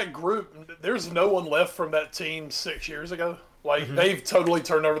of that group, there's no one left from that team 6 years ago. Like, they've totally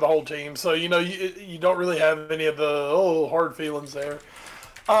turned over the whole team. So, you know, you don't really have any of the, hard feelings there.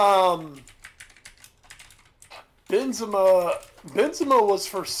 Benzema was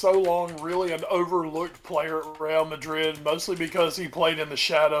for so long really an overlooked player at Real Madrid, mostly because he played in the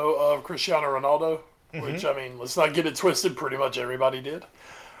shadow of Cristiano Ronaldo, which, I mean, let's not get it twisted, pretty much everybody did.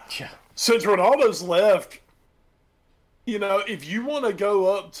 Yeah. Since Ronaldo's left, you know, if you want to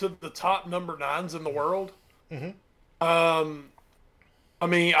go up to the top number 9s in the world, I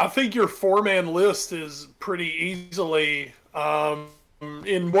mean, I think your 4-man list is pretty easily,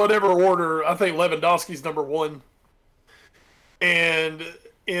 in whatever order. I think Lewandowski's number 1. And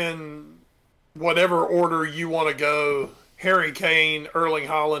in whatever order you want to go, Harry Kane, Erling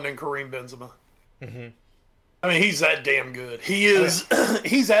Haaland, and Karim Benzema. I mean, he's that damn good. He is.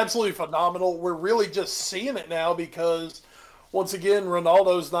 He's absolutely phenomenal. We're really just seeing it now because, once again,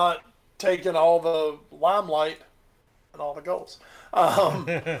 Ronaldo's not taking all the limelight and all the goals.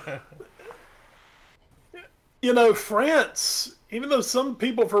 You know, France, even though some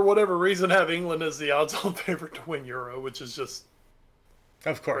people, for whatever reason, have England as the odds-on favorite to win Euro, which is just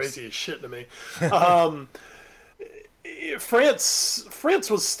of course crazy as shit to me. France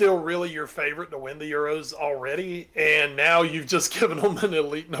was still really your favorite to win the Euros already, and now you've just given them an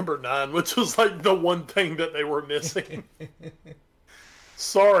elite number 9, which was like the one thing that they were missing.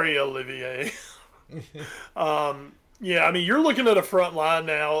 Sorry, Olivier. Yeah, I mean, you're looking at a front line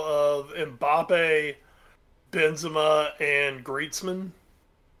now of Mbappe, Benzema, and Griezmann.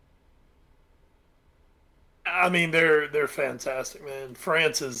 I mean, they're fantastic, man.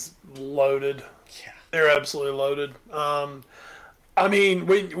 France is loaded. Yeah. They're absolutely loaded. I mean,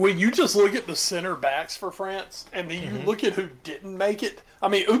 when you just look at the center backs for France, and then you look at who didn't make it. I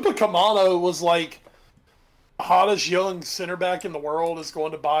mean, Upamecano was like the hottest young center back in the world, is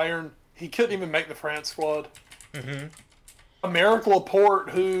going to Bayern. He couldn't even make the France squad. Aymeric Laporte,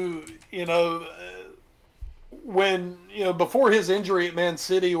 who, you know, before his injury at Man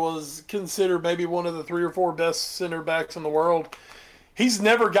City, was considered maybe one of the 3 or 4 best center backs in the world. He's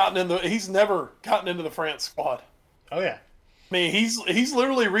never gotten into the France squad. Oh yeah. I mean, he's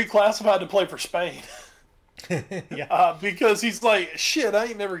literally reclassified to play for Spain. Yeah. Because he's like, shit, I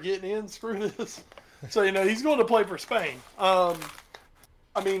ain't never getting in. Screw this. So, you know, he's going to play for Spain. I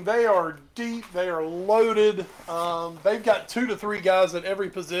mean, they are deep. They are loaded. They've got 2 to 3 guys at every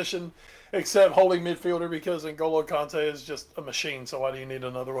position except holding midfielder, because N'Golo Kante is just a machine. So why do you need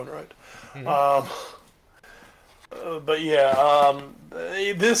another one, right? But yeah,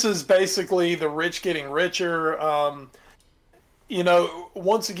 this is basically the rich getting richer.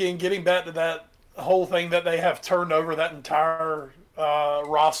 once again, getting back to that whole thing that they have turned over that entire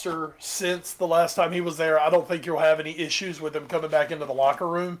roster since the last time he was there, I don't think you'll have any issues with him coming back into the locker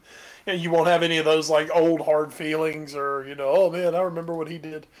room. And you won't have any of those like old hard feelings or, oh man, I remember what he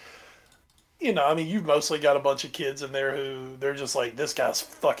did. You've mostly got a bunch of kids in there who they're just like, this guy's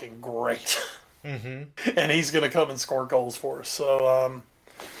fucking great. Mm-hmm. And he's going to come and score goals for us. So,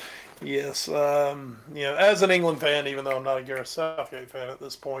 yes, as an England fan, even though I'm not a Gareth Southgate fan at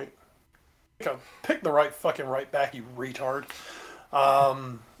this point, pick the right back, you retard.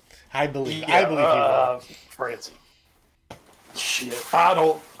 I believe you will. France. Shit, I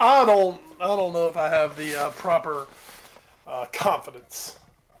don't know if I have the proper confidence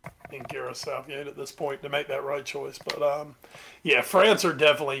in Gareth Southgate at this point to make that right choice. But France are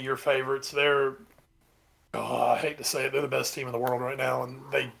definitely your favorites. They're, I hate to say it, they're the best team in the world right now, and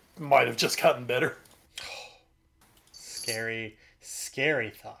they might have just gotten better. Scary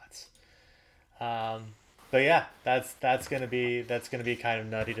thoughts. But yeah, that's gonna be kind of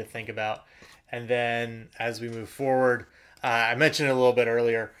nutty to think about. And then as we move forward, I mentioned it a little bit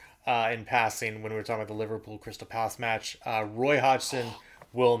earlier in passing when we were talking about the Liverpool Crystal Palace match. Roy Hodgson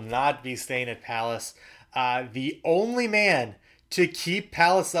will not be staying at Palace. The only man to keep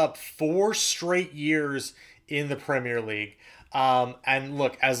Palace up 4 straight years in the Premier League. And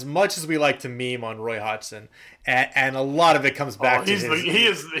look, as much as we like to meme on Roy Hodgson, and a lot of it comes back to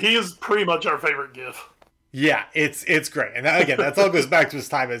he is pretty much our favorite gif. Yeah, it's great, and that's all goes back to his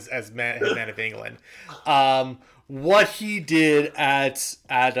time as man of England. What he did at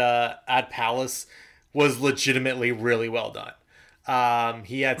Palace was legitimately really well done.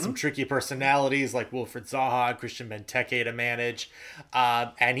 He had some tricky personalities like Wilfried Zaha, Christian Benteke to manage,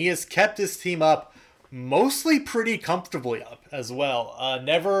 and he has kept his team up mostly pretty comfortably up as well.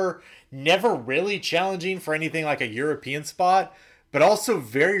 Never really challenging for anything like a European spot, but also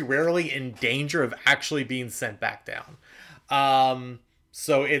very rarely in danger of actually being sent back down.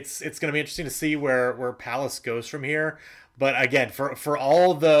 So it's going to be interesting to see where Palace goes from here. But again, for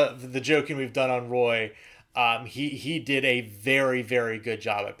all the joking we've done on Roy, he did a very, very good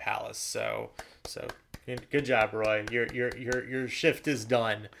job at Palace. So good job, Roy. Your shift is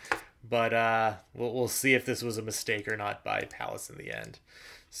done. But we'll see if this was a mistake or not by Palace in the end.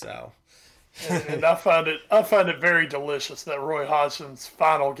 So. And I find it very delicious that Roy Hodgson's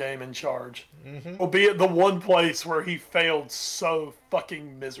final game in charge will be at the one place where he failed so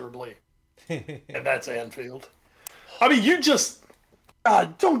fucking miserably, and that's Anfield.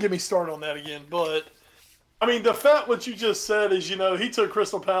 Don't get me started on that again. But the fact what you just said is, he took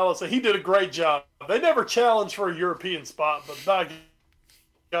Crystal Palace and he did a great job. They never challenged for a European spot, but by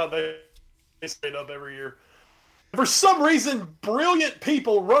God, they stayed up every year. For some reason, brilliant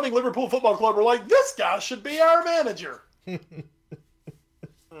people running Liverpool Football Club were like, this guy should be our manager.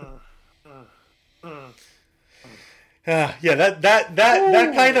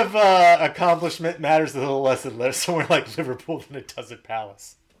 That kind of accomplishment matters a little less and less somewhere like Liverpool than it does at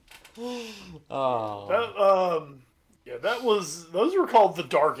Palace. Oh. Those were called the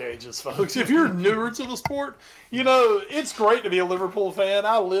Dark Ages, folks. If you're newer to the sport, it's great to be a Liverpool fan.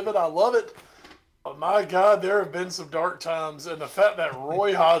 I live it. I love it. Oh my God, there have been some dark times, and the fact that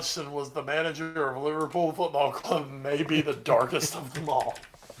Roy Hodgson was the manager of Liverpool Football Club may be the darkest of them all.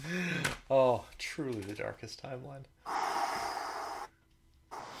 Oh, truly the darkest timeline.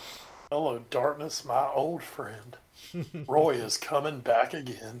 Hello, darkness, my old friend. Roy is coming back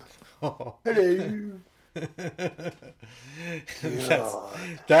again. Oh. Hello.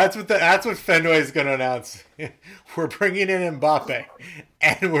 That's what Fenway's going to announce. We're bringing in Mbappe,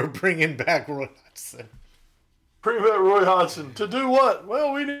 and we're bringing back Roy Hodgson. Bring back Roy Hodgson to do what?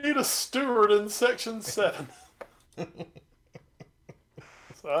 Well, we need a steward in Section 7.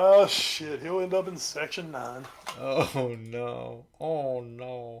 Oh shit! He'll end up in Section 9. Oh no!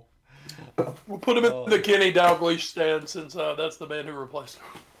 We'll put him in the Kenny Dalglish stand since that's the man who replaced him.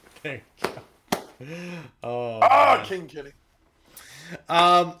 There you go. King Kenny.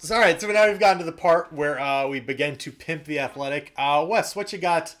 So all right, so now we've gotten to the part where we begin to pimp the Athletic. Wes, what you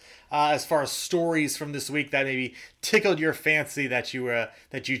got as far as stories from this week that maybe tickled your fancy that you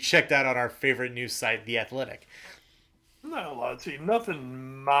checked out on our favorite news site, The Athletic? No, let's see,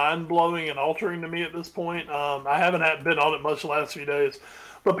 nothing mind-blowing and altering to me at this point. I haven't been on it much the last few days.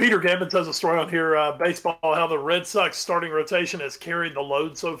 But Peter Gammons has a story on here, baseball, how the Red Sox starting rotation has carried the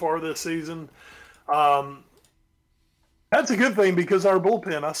load so far this season. That's a good thing because our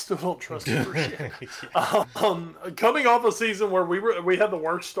bullpen, I still don't trust it for shit. Coming off a season where we had the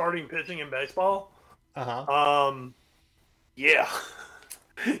worst starting pitching in baseball. Uh-huh. Yeah.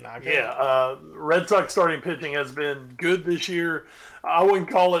 Red Sox starting pitching has been good this year. I wouldn't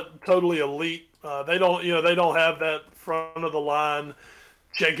call it totally elite. They don't have that front of the line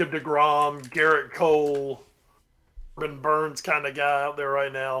Jacob deGrom, Garrett Cole, Corbin Burns kind of guy out there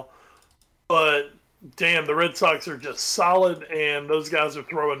right now. But damn, the Red Sox are just solid, and those guys are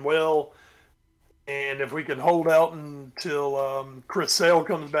throwing well. And if we can hold out until Chris Sale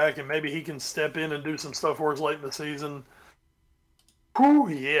comes back and maybe he can step in and do some stuff for us late in the season.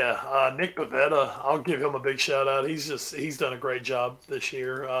 Nick Pivetta, I'll give him a big shout out. He's done a great job this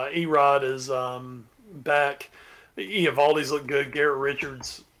year. Erod is back. Eovaldi's looked good. Garrett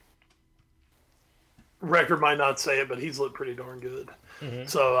Richards, record might not say it, but he's looked pretty darn good. Mm-hmm.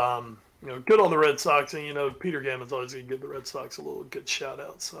 So, good on the Red Sox. And, Peter Gammon's always going to give the Red Sox a little good shout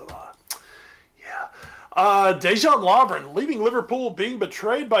out. So, Dejan Lovren leaving Liverpool, being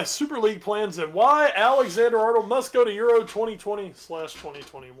betrayed by Super League plans, and why Alexander Arnold must go to Euro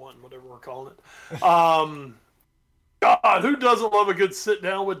 2020/2021, whatever we're calling it. God, who doesn't love a good sit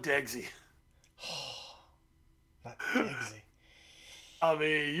down with Degsy? Not Degsy. I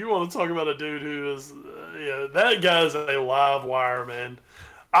mean, you want to talk about a dude who is, that guy's a live wire, man.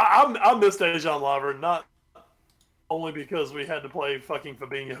 I miss Dejan Lovren, not only because we had to play fucking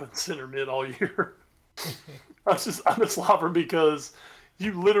Fabinho in center mid all year. I miss Lovren because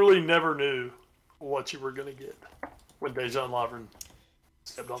you literally never knew what you were going to get when Dejan Lovren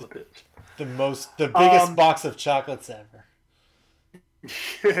stepped on the pitch. The biggest box of chocolates ever.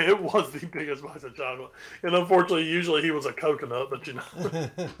 Yeah, it was the biggest box of chocolate. And unfortunately, usually he was a coconut, but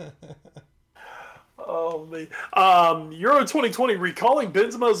Oh, man. Euro 2020, recalling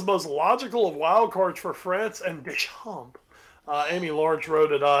Benzema's most logical of wild cards for France and Deschamps. Amy Lawrence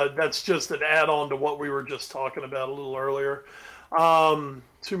wrote it. That's just an add-on to what we were just talking about a little earlier.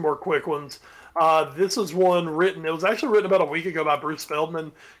 Two more quick ones. This is one written. It was actually written about a week ago by Bruce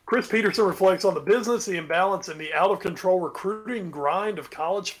Feldman. Chris Peterson reflects on the business, the imbalance, and the out-of-control recruiting grind of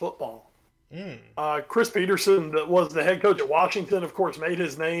college football. Chris Peterson, that was the head coach at Washington, of course, made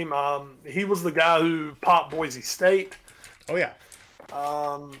his name. He was the guy who popped Boise State. Oh, yeah.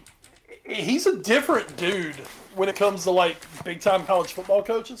 He's a different dude when it comes to, big-time college football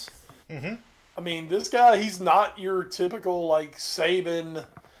coaches. Mm-hmm. I mean, this guy, he's not your typical, Saban,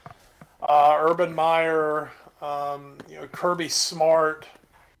 Urban Meyer, Kirby Smart,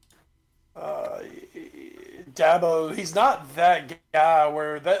 Dabo. He's not that guy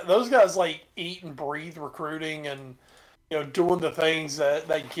where those guys, eat and breathe recruiting and, doing the things that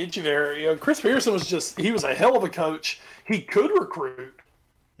get you there. Chris Pearson he was a hell of a coach. He could recruit.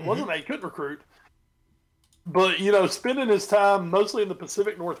 It wasn't that he could recruit. But, spending his time mostly in the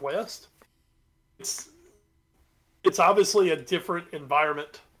Pacific Northwest, it's obviously a different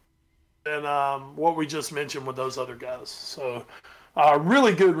environment than what we just mentioned with those other guys. So,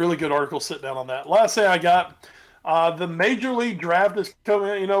 really good article. Sit down on that. Last thing I got, the Major League Draft is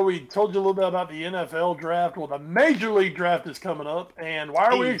coming. We told you a little bit about the NFL Draft. Well, the Major League Draft is coming up. And why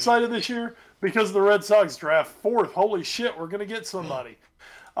are we excited this year? Because the Red Sox draft fourth. Holy shit, we're going to get somebody.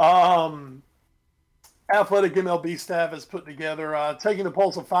 Athletic MLB staff has put together, taking the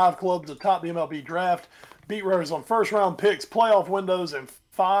pulse of 5 clubs atop the MLB draft, beat writers on first-round picks, playoff windows, and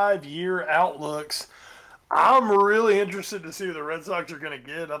 5-year outlooks. I'm really interested to see who the Red Sox are going to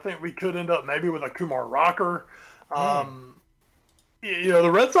get. I think we could end up maybe with a Kumar Rocker. The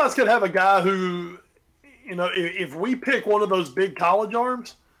Red Sox could have a guy who, if we pick one of those big college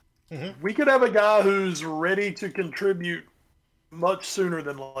arms, we could have a guy who's ready to contribute much sooner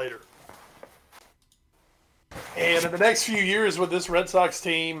than later. And in the next few years with this Red Sox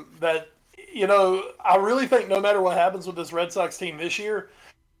team that, I really think no matter what happens with this Red Sox team this year,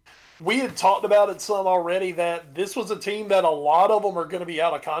 we had talked about it some already that this was a team that a lot of them are going to be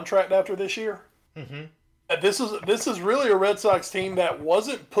out of contract after this year. Mm-hmm. This is really a Red Sox team that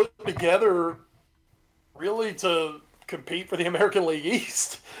wasn't put together really to compete for the American League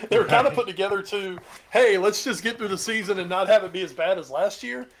East. They were kind of put together to, hey, let's just get through the season and not have it be as bad as last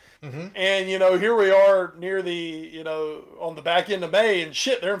year. Mm-hmm. And, here we are near the, on the back end of May, and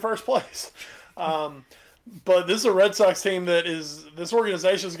shit, they're in first place. But this is a Red Sox team this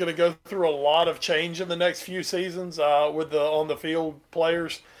organization is going to go through a lot of change in the next few seasons with the on-the-field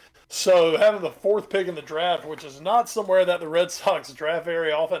players. So having the 4th pick in the draft, which is not somewhere that the Red Sox draft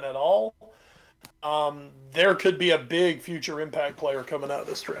very often at all, there could be a big future impact player coming out of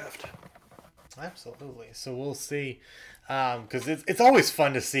this draft. Absolutely. So we'll see. Because it's always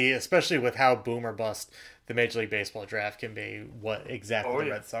fun to see, especially with how boom or bust the Major League Baseball draft can be, what exactly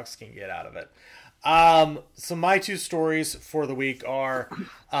the Red Sox can get out of it. So my 2 stories for the week are,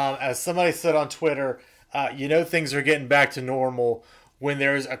 as somebody said on Twitter, things are getting back to normal when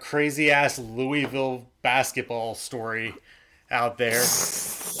there's a crazy ass Louisville basketball story out there.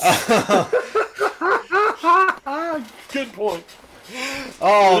 Good point.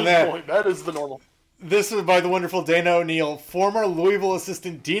 Oh, Good man. point. That is the normal. This is by the wonderful Dana O'Neill. Former Louisville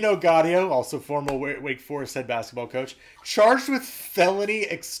assistant Dino Gaudio, also former Wake Forest head basketball coach, charged with felony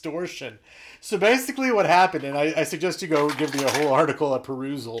extortion. So basically what happened, and I suggest you go give the whole article a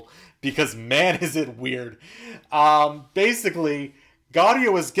perusal, because man is it weird. Basically,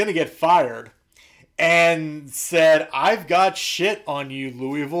 Gaudio was going to get fired and said, I've got shit on you,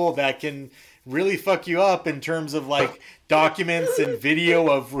 Louisville, that can really fuck you up in terms of like documents and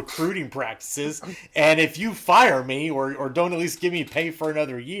video of recruiting practices. And if you fire me or don't at least give me pay for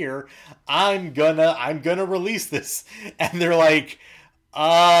another year, I'm gonna release this. And they're like,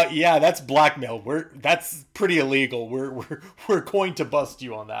 yeah, that's blackmail. That's pretty illegal. We're going to bust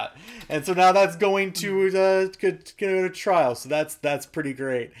you on that. And so now that's going to go to trial. So that's pretty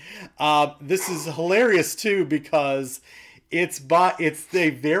great. This is hilarious too, because it's a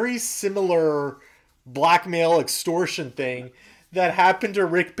very similar blackmail extortion thing that happened to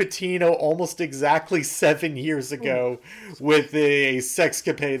Rick Pitino almost exactly 7 years ago with a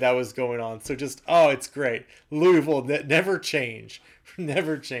sexcapade that was going on. So just, it's great. Louisville, never change.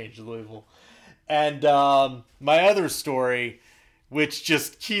 Never change, Louisville. And my other story, which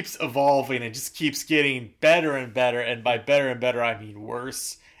just keeps evolving and just keeps getting better and better, and by better and better, I mean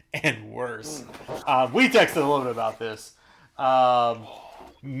worse and worse. We texted a little bit about this.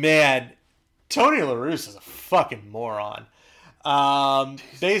 Man, Tony LaRusse is a fucking moron.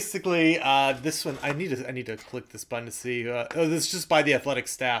 Basically, this one, I need to click this button to see. This is just by the athletic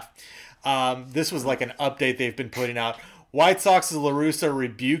staff. This was like an update they've been putting out. White Sox's LaRussa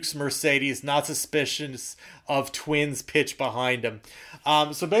rebukes Mercedes, not suspicious of Twins pitch behind him.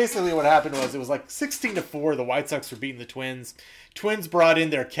 So basically what happened was it was like 16-4. The White Sox were beating the Twins. Twins brought in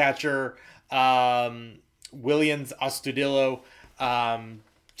their catcher, Williams Astudillo,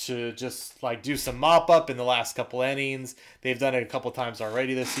 to just like do some mop up in the last couple innings. They've done it a couple times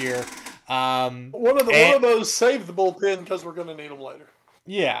already this year. One of those save the bullpen because we're going to need them later.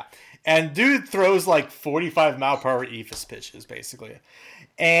 Yeah. And dude throws like 45 mile per hour eephus pitches, basically.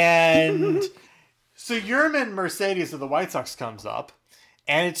 And so Yerman Mercedes of the White Sox comes up,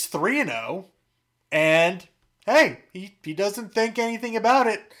 and it's 3-0. And hey, he doesn't think anything about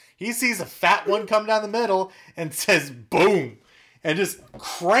it. He sees a fat one come down the middle and says, boom, and just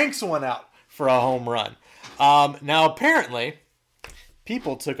cranks one out for a home run. Now, apparently,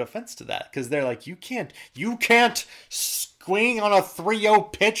 people took offense to that because they're like, you can't swing on a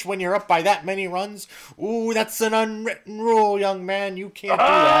 3-0 pitch when you're up by that many runs. Ooh, that's an unwritten rule, young man. You can't do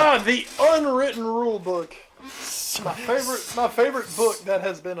that. The unwritten rule book. My favorite book that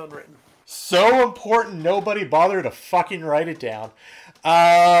has been unwritten. So important, nobody bothered to fucking write it down.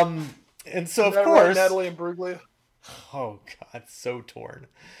 And so, of course... Natalie Imbruglia. Oh, God, so torn.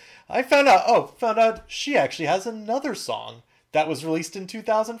 I found out she actually has another song that was released in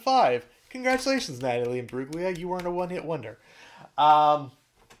 2005. Congratulations, Natalie Imbruglia. You weren't a one-hit wonder.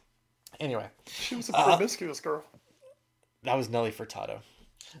 Anyway. She was a promiscuous girl. That was Nelly Furtado.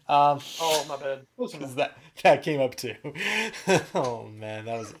 Oh, my bad. Because that came up too. Oh, man.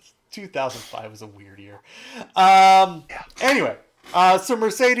 2005 was a weird year. Anyway. So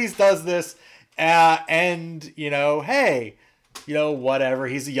Mercedes does this. And, hey, whatever.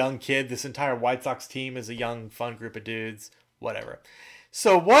 He's a young kid. This entire White Sox team is a young, fun group of dudes. Whatever.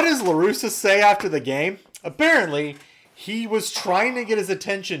 So what does LaRussa say after the game? Apparently, he was trying to get his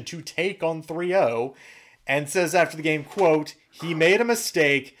attention to take on 3-0 and says after the game, quote, he made a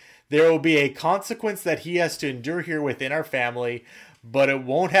mistake. There will be a consequence that he has to endure here within our family, but it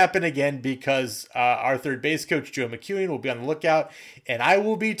won't happen again because our third base coach, Joe McEwen, will be on the lookout, and I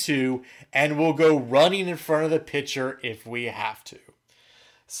will be too, and we'll go running in front of the pitcher if we have to.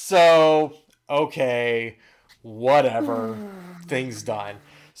 So, okay, whatever, thing's done.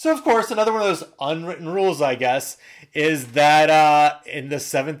 So, of course, another one of those unwritten rules, I guess, is that in the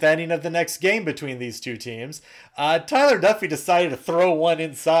 7th inning of the next game between these two teams, Tyler Duffy decided to throw one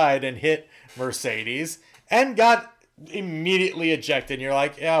inside and hit Mercedes and got immediately ejected. And you're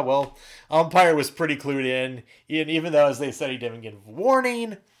like, yeah, well, umpire was pretty clued in. And even though, as they said, he didn't give a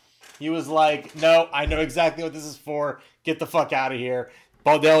warning, he was like, no, I know exactly what this is for. Get the fuck out of here.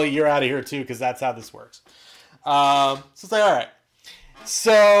 Baldelli, you're out of here too, because that's how this works. So it's like, all right.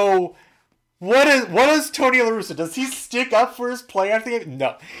 So what is Tony LaRussa? Does he stick up for his player after the game?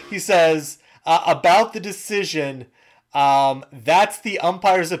 No. He says about the decision, that's the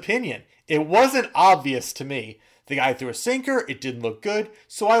umpire's opinion. It wasn't obvious to me. The guy threw a sinker. It didn't look good,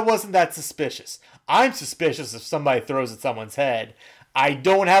 so I wasn't that suspicious. I'm suspicious if somebody throws at someone's head. I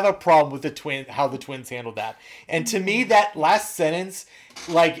don't have a problem with how the Twins handled that. And to me, that last sentence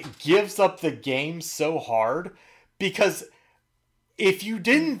like gives up the game so hard, because if you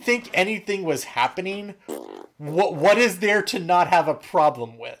didn't think anything was happening, what is there to not have a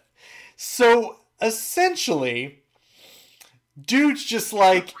problem with? So essentially, dude's just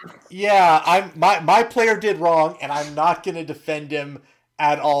like, yeah, my player did wrong, and I'm not going to defend him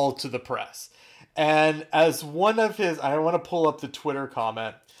at all to the press. And as one of his, I want to pull up the Twitter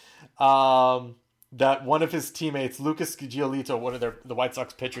comment that one of his teammates, Lucas Giolito, one of the White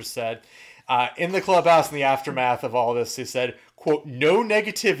Sox pitchers, said in the clubhouse in the aftermath of all this. He said, quote, "No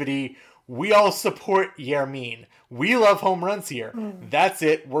negativity. We all support Yermin. We love home runs here. That's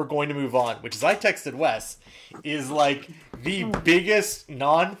it. We're going to move on." Which, as I texted Wes, is like the biggest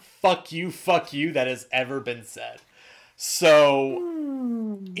fuck you that has ever been said.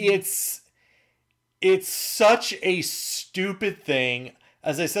 So it's such a stupid thing.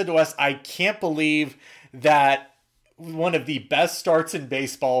 As I said to Wes, I can't believe that one of the best starts in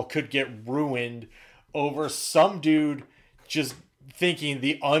baseball could get ruined over some dude just thinking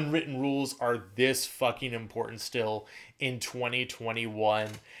the unwritten rules are this fucking important still in 2021.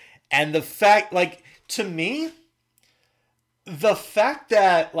 And the fact, like, to me, the fact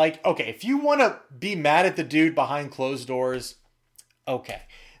that, like, okay, if you want to be mad at the dude behind closed doors, okay.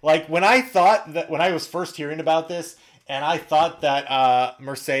 Like, when I was first hearing about this, and I thought that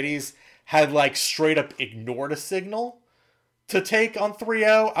Mercedes had, like, straight up ignored a signal to take on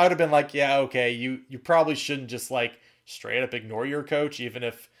 3-0, I would have been like, yeah, okay, you probably shouldn't just, like, straight up ignore your coach, even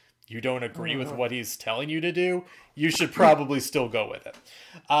if you don't agree with what he's telling you to do. You should probably still go with it.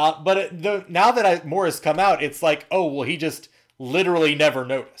 But now that more has come out, it's like, oh, well, he just literally never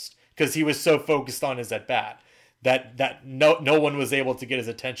noticed because he was so focused on his at-bat that no one was able to get his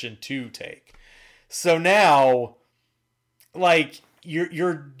attention to take. So now, like,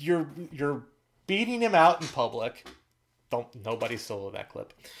 you're beating him out in public. Nobody solo that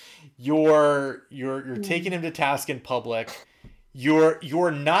clip. You're taking him to task in public.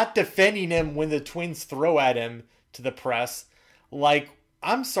 You're not defending him when the Twins throw at him to the press. Like,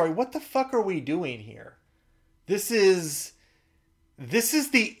 I'm sorry, what the fuck are we doing here? This is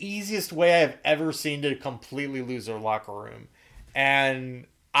the easiest way I've ever seen to completely lose our locker room. And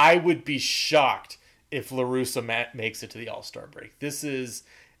I would be shocked if La Russa makes it to the All-Star break.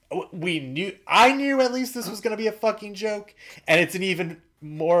 I knew at least this was going to be a fucking joke. And it's an even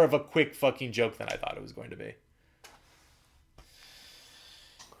more of a quick fucking joke than I thought it was going to be.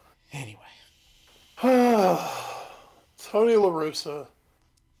 Anyway. Tony La Russa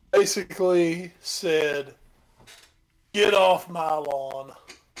basically said, "Get off my lawn."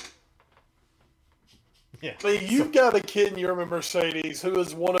 Yeah. I mean, you've got a kid in your Mercedes who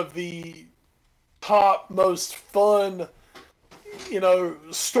is one of the top, most fun,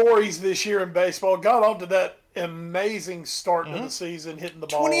 stories this year in baseball. Got off to that amazing start to the season, hitting the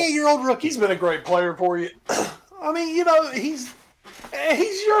ball. 28-year-old rookie. He's been a great player for you. I mean, he's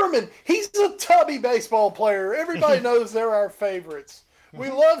German. He's a tubby baseball player. Everybody knows they're our favorites. We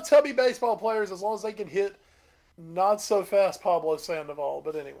love tubby baseball players as long as they can hit not so fast Pablo Sandoval.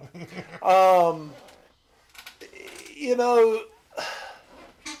 But anyway,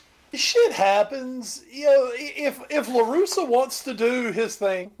 shit happens. If La Russa wants to do his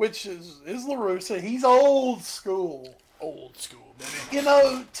thing, which is La Russa, he's old school. Old school,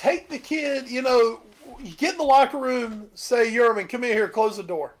 baby. Take the kid, you get in the locker room, say, "Yerman, come in here, close the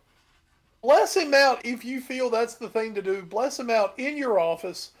door." Bless him out if you feel that's the thing to do. Bless him out in your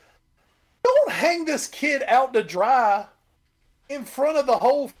office. Don't hang this kid out to dry in front of the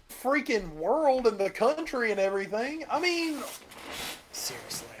whole freaking world and the country and everything. I mean,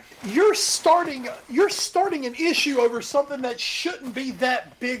 seriously. You're starting an issue over something that shouldn't be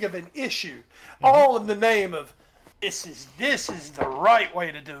that big of an issue. All in the name of this is the right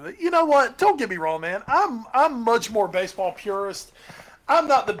way to do it. You know what? Don't get me wrong, man. I'm much more baseball purist. I'm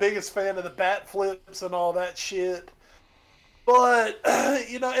not the biggest fan of the bat flips and all that shit. But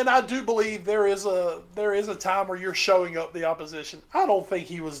and I do believe there is a time where you're showing up the opposition. I don't think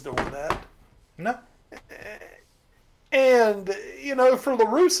he was doing that. No. And for La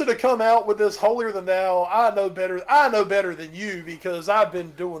Russa to come out with this holier than thou, I know better than you because I've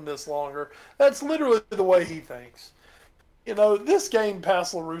been doing this longer. That's literally the way he thinks. This game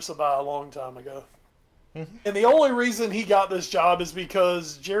passed La Russa by a long time ago. Mm-hmm. And the only reason he got this job is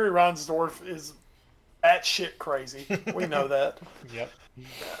because Jerry Reinsdorf is batshit crazy. We know that. Yep.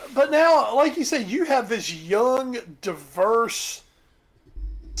 But now, like you said, you have this young, diverse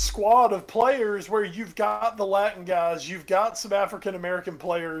squad of players where you've got the Latin guys, you've got some African American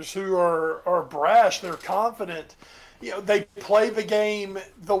players who are brash, they're confident. they play the game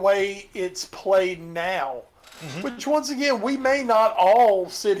the way it's played now. Mm-hmm. Which, once again, we may not all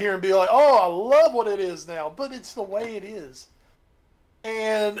sit here and be like, oh, I love what it is now, but it's the way it is.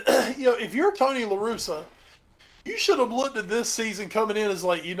 And, if you're Tony La Russa, you should have looked at this season coming in as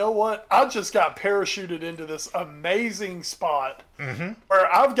like, you know what? I just got parachuted into this amazing spot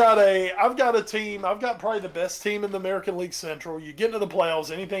where I've got a team. I've got probably the best team in the American League Central. You get into the playoffs,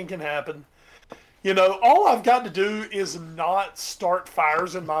 anything can happen. All I've got to do is not start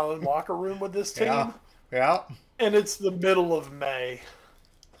fires in my own locker room with this team. Yeah. And it's the middle of May.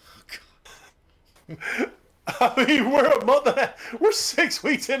 I mean, we're 6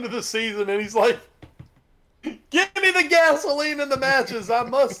 weeks into the season, and he's like, "Give me the gasoline and the matches. I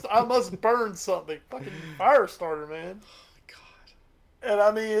must burn something." Fucking fire starter, man. God. And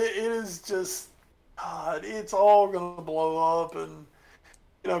I mean, it is just, God, it's all gonna blow up. And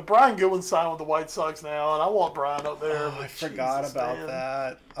Brian Goodwin signed with the White Sox now, and I want Brian up there. Oh, I forgot about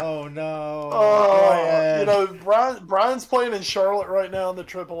that. Oh no. Brian's playing in Charlotte right now in the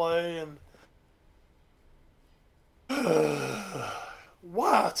AAA, and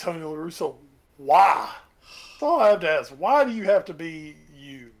why, Tony La Russa? Why? That's all I have to ask. Why do you have to be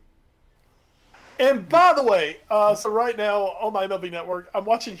you? And by the way, so right now on my MLB network, I'm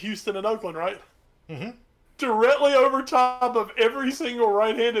watching Houston and Oakland, right? Mm-hmm. Directly over top of every single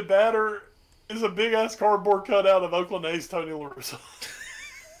right-handed batter is a big-ass cardboard cutout of Oakland A's Tony La Russa.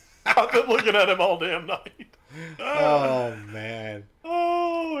 I've been looking at him all damn night. Oh, man.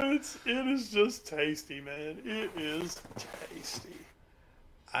 Oh, it is just tasty, man. It is tasty.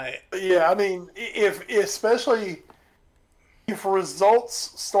 Yeah, I mean, especially if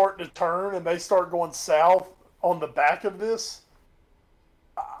results start to turn and they start going south on the back of this,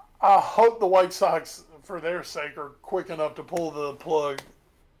 I hope the White Sox, for their sake, are quick enough to pull the plug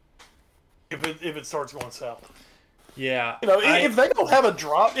if it starts going south. Yeah. If they don't have a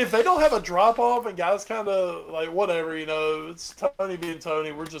drop off and guys kind of like, whatever, it's Tony being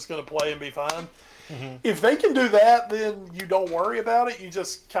Tony, we're just going to play and be fine. Mm-hmm. If they can do that, then you don't worry about it. You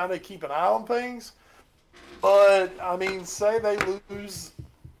just kind of keep an eye on things. But, I mean, say they lose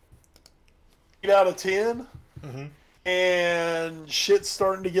 8 out of 10 and shit's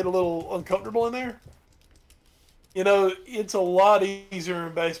starting to get a little uncomfortable in there. It's a lot easier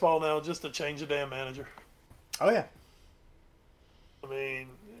in baseball now just to change the damn manager. Oh, yeah. I mean,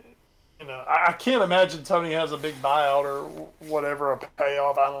 I can't imagine Tony has a big buyout or whatever, a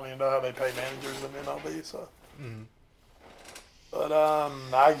payoff. I don't even know how they pay managers in MLB. So, But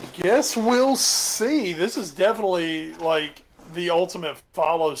I guess we'll see. This is definitely like the ultimate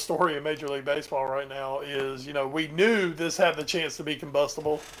follow story of Major League Baseball right now. Is we knew this had the chance to be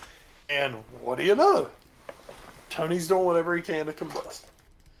combustible, and what do you know? Tony's doing whatever he can to combust.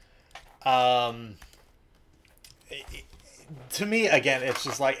 To me, again, it's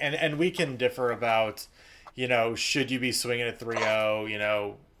just like, and we can differ about, should you be swinging at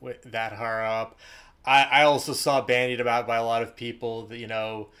 3-0, that high up. I also saw bandied about by a lot of people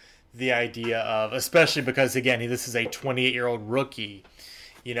that, the idea of, especially because, again, this is a 28-year-old rookie,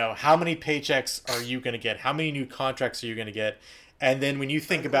 how many paychecks are you going to get? How many new contracts are you going to get? And then when you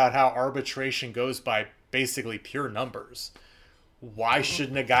think about how arbitration goes by basically pure numbers, why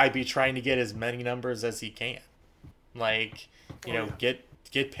shouldn't a guy be trying to get as many numbers as he can? Like,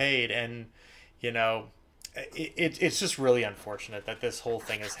 get paid. And, it's just really unfortunate that this whole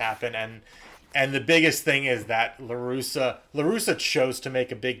thing has happened. And the biggest thing is that La Russa chose to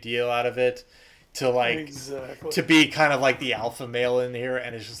make a big deal out of it, to be kind of like the alpha male in here.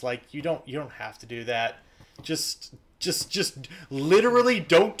 And it's just like, you don't have to do that. Just literally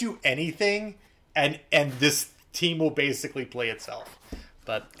don't do anything. And this team will basically play itself.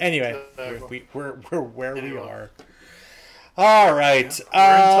 But anyway, we're where we are. All right.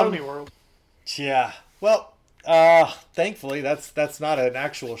 We're in Tony world. Yeah. Well, thankfully that's not an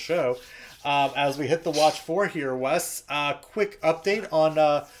actual show. As we hit the Watch 4 here, Wes, quick update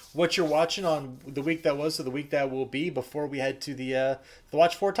on what you're watching on the week that was or the week that will be before we head to the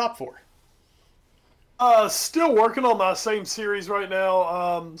Watch 4 Top 4. Still working on my same series right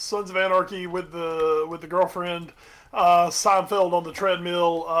now. Sons of Anarchy with the girlfriend. Seinfeld on the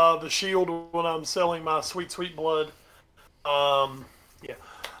treadmill. The Shield when I'm selling my sweet blood.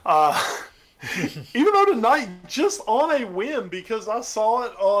 Even though tonight, just on a whim, because I saw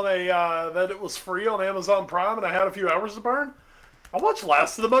it on that it was free on Amazon Prime and I had a few hours to burn, I watched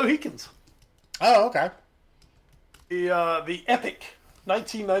Last of the Mohicans. Oh, okay. The epic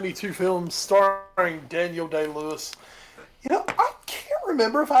 1992 film starring Daniel Day-Lewis. I can't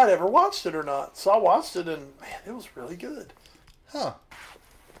remember if I'd ever watched it or not. So I watched it and, man, it was really good. Huh.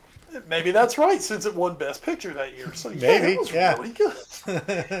 Maybe that's right, since it won Best Picture that year. So maybe, it was really good.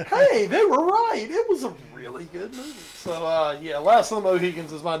 Hey, they were right. It was a really good movie. So Last of the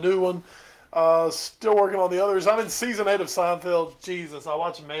Mohicans is my new one. Still working on the others. I'm in season 8 of Seinfeld. Jesus, I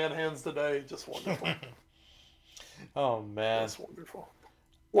watched Man Hands today. Just wonderful. Oh man, that's wonderful.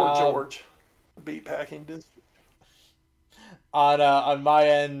 Or George, beat packing district. On my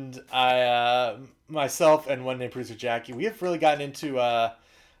end, I myself and one named producer Jackie, we have really gotten into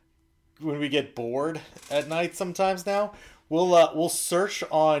when we get bored at night. Sometimes now we'll search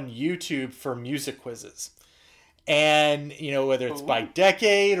on YouTube for music quizzes, and whether it's by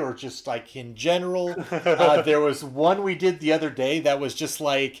decade or just like in general. There was one we did the other day that was just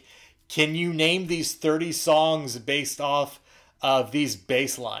like, can you name these 30 songs based off of these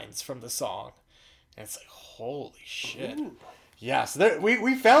bass lines from the song? And it's like, holy shit. Ooh. Yeah, so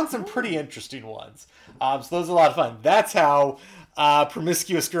we found some pretty interesting ones. So those are a lot of fun. That's how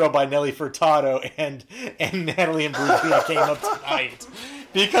Promiscuous Girl by Nelly Furtado and Natalie Imbruglia came up tonight.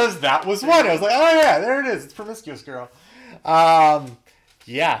 Because that was one. I was like, oh yeah, there it is. It's Promiscuous Girl.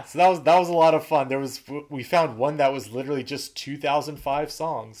 Yeah, so that was a lot of fun. We found one that was literally just 2005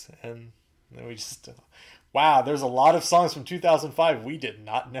 songs. And then we just... Wow, there's a lot of songs from 2005 we did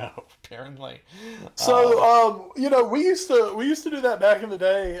not know, apparently. So, we used to do that back in the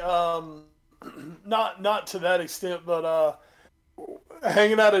day. Not to that extent, but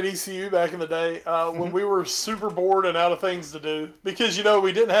hanging out at ECU back in the day when we were super bored and out of things to do. Because,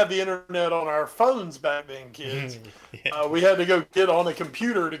 we didn't have the internet on our phones back then, kids. Yeah. We had to go get on a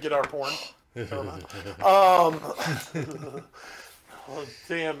computer to get our porn. Oh,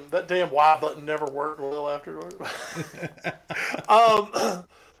 damn, that damn Y button never worked well afterward.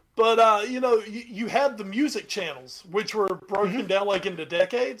 You had the music channels, which were broken down like into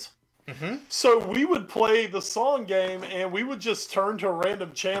decades. Mm-hmm. So we would play the song game, and we would just turn to a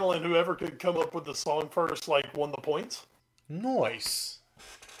random channel, and whoever could come up with the song first, won the points. Nice.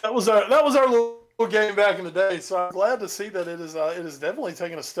 That was our little game back in the day. So I'm glad to see that it is definitely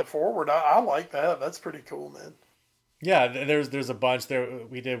taking a step forward. I like that. That's pretty cool, man. Yeah, there's a bunch there.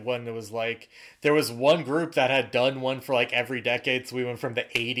 We did one that was like, there was one group that had done one for like every decade. So we went from the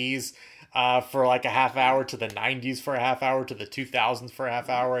 80s for like a half hour to the 90s for a half hour to the 2000s for a half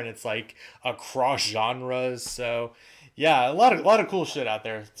hour, and it's like across genres. So yeah, a lot of cool shit out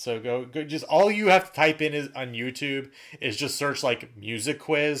there. So go just all you have to type in is on YouTube is just search like music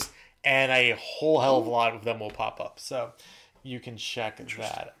quiz, and a whole hell of a lot of them will pop up. So you can check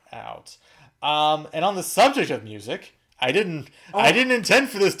that out. And on the subject of music, I didn't intend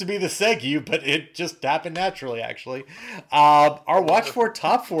for this to be the segue, but it just happened naturally, actually. Our Watch For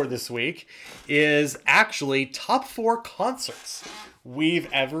Top 4 this week is actually top 4 concerts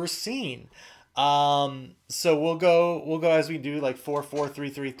we've ever seen. So we'll go as we do, like 4, 4, 3,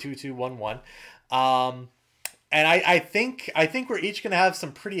 3, 2, 2, 1, 1. And I think we're each gonna have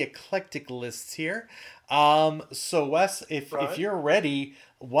some pretty eclectic lists here. So Wes, if you're ready,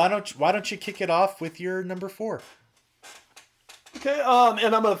 why don't you kick it off with your number 4? Okay,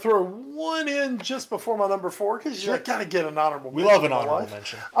 and I'm going to throw one in just before my number 4 because you got to get an honorable mention. We love an honorable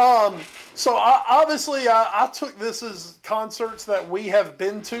mention. So I took this as concerts that we have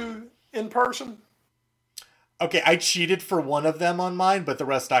been to in person. Okay, I cheated for one of them on mine, but the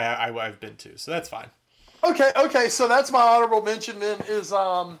rest I've been to, so that's fine. Okay, so that's my honorable mention then is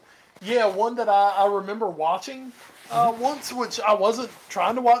one that I remember watching once, which I wasn't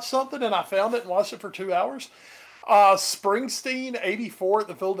trying to watch something, and I found it and watched it for 2 hours. Springsteen 84 at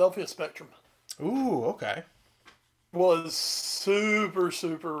the Philadelphia Spectrum. Ooh, okay. Was super,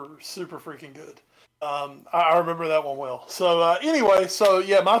 super, super freaking good. I remember that one well. So anyway,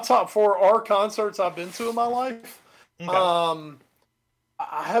 my top 4 are concerts I've been to in my life. Okay.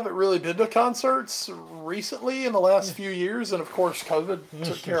 I haven't really been to concerts recently in the last few years, and of course COVID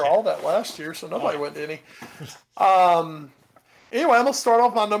took care of all that last year, so nobody went to any. Anyway, I'm going to start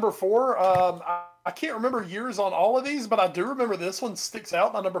off my number 4. I can't remember years on all of these, but I do remember this one sticks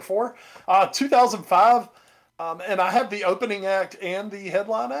out, my number 4. 2005, and I have the opening act and the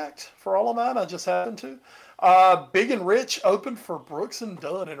headline act for all of mine. I just happened to. Big and Rich opened for Brooks and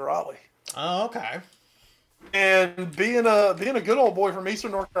Dunn in Raleigh. Oh, okay. And being a good old boy from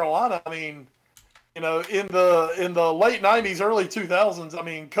Eastern North Carolina, I mean, in the late 90s, early 2000s, I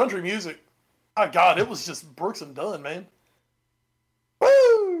mean, country music, my God, it was just Brooks and Dunn, man.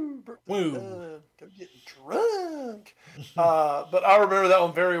 Woo! Brooks and Dunn, go get drunk. But I remember that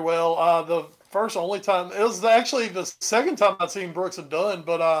one very well. The only time, it was actually the second time I'd seen Brooks and Dunn,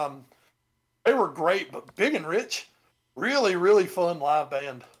 but they were great. But Big and Rich, really, really fun live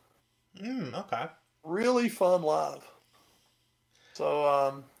band. Okay. Really fun live.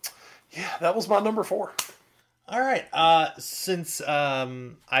 So, Yeah, that was my number 4. All right. Since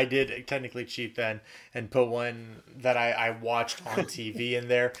I did technically cheat then and put one that I watched on TV in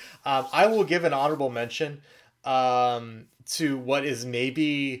there, I will give an honorable mention to what is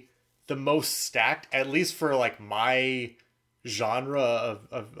maybe the most stacked, at least for like my genre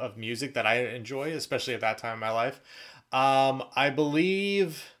of music that I enjoy, especially at that time in my life. I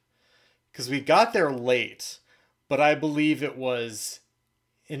believe, because we got there late, but I believe it was,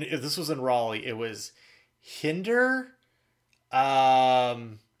 this was in Raleigh, it was Hinder,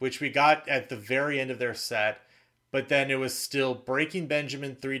 which we got at the very end of their set, but then it was still Breaking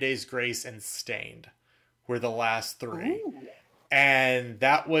Benjamin, 3 Days Grace, and Stained were the last 3. Ooh. And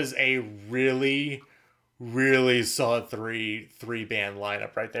that was a really, really solid three band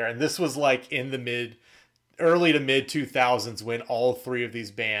lineup right there. And this was like in the early to mid 2000s when all 3 of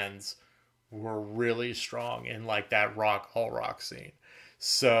these bands were really strong in like that all rock scene.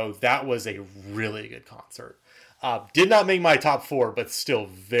 So that was a really good concert. Did not make my top 4, but still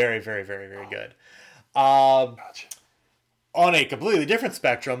very, very, very, very good. Gotcha. On a completely different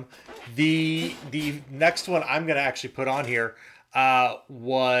spectrum, the next one I'm going to actually put on here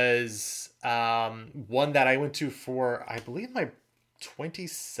was one that I went to for, I believe, my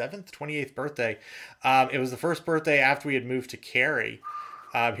 28th birthday. It was the first birthday after we had moved to Cary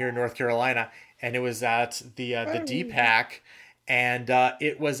here in North Carolina, and it was at the DPAC. And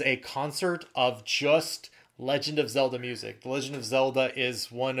it was a concert of just Legend of Zelda music. The Legend of Zelda is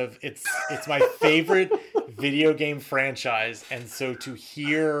it's my favorite video game franchise. And so to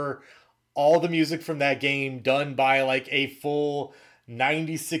hear all the music from that game done by like a full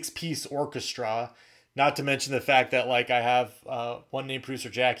 96-piece orchestra, not to mention the fact that like I have one named producer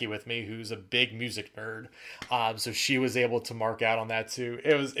Jackie with me, who's a big music nerd. So she was able to mark out on that too.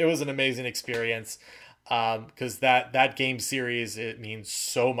 It was an amazing experience. Because that game series, it means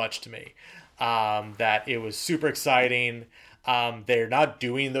so much to me, that it was super exciting. They're not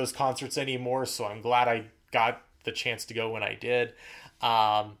doing those concerts anymore, so I'm glad I got the chance to go when I did.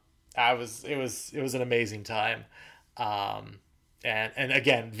 It was an amazing time. And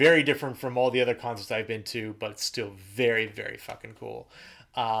again, very different from all the other concerts I've been to, but still very, very fucking cool.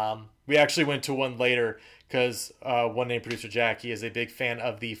 We actually went to one later because one named producer Jackie is a big fan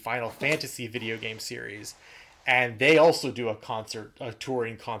of the Final Fantasy video game series, and they also do a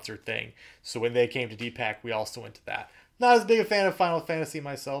touring concert thing. So when they came to DPAC, we also went to that. Not as big a fan of Final Fantasy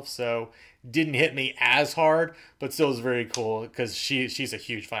myself, so didn't hit me as hard, but still was very cool because she's a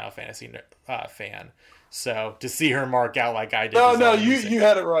huge Final Fantasy fan. So to see her mark out like I did. No, you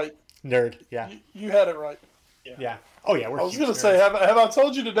had it right. Nerd, yeah. You had it right. Yeah. Oh yeah, I was going to say, have I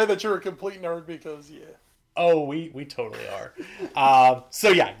told you today that you're a complete nerd? Because yeah. Oh, we totally are. So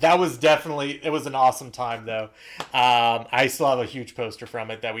yeah, it was an awesome time though. I still have a huge poster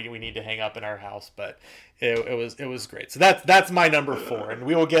from it that we need to hang up in our house, but it was great. So that's my number 4, and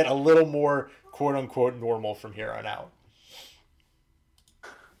we will get a little more quote unquote normal from here on out.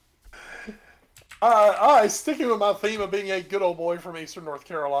 All right, sticking with my theme of being a good old boy from Eastern North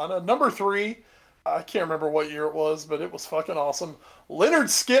Carolina. Number 3, I can't remember what year it was, but it was fucking awesome. Leonard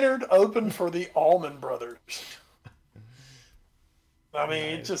Skinner opened for the Allman Brothers. I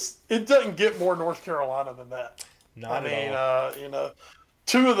mean, nice. It doesn't get more North Carolina than that. Not at all.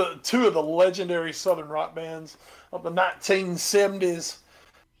 Two of the legendary Southern rock bands of the 1970s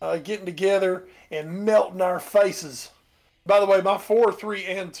getting together and melting our faces. By the way, my 4, 3,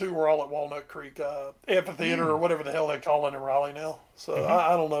 and 2 were all at Walnut Creek Amphitheater or whatever the hell they call it in Raleigh now. So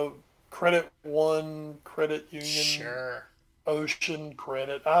I don't know. Credit One, Credit Union, sure. Ocean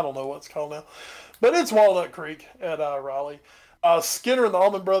Credit. I don't know what it's called now. But it's Walnut Creek at Raleigh. Skinner and the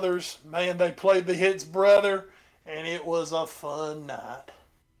Allman Brothers, man, they played the hits, brother, and it was a fun night.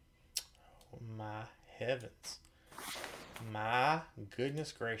 Oh, my heavens. My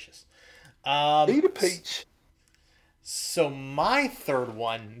goodness gracious. Eat a peach. So my third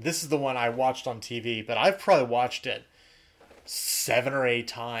one, this is the one I watched on TV, but I've probably watched it 7 or 8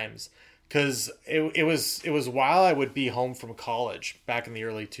 times because it was while I would be home from college back in the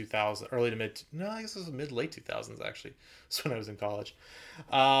early 2000s, I guess it was late 2000s actually. That's when I was in college.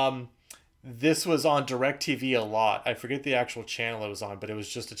 This was on DirecTV a lot. I forget the actual channel it was on, but it was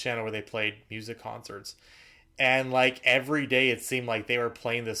just a channel where they played music concerts. And like every day it seemed like they were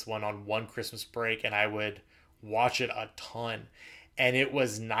playing this one on one Christmas break, and I would watch it a ton. And it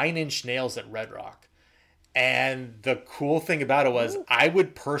was 9 Inch Nails at Red Rock. And the cool thing about it was I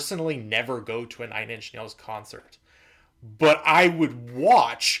would personally never go to a 9 Inch Nails concert, but I would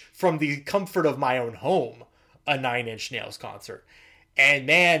watch from the comfort of my own home a 9 Inch Nails concert. And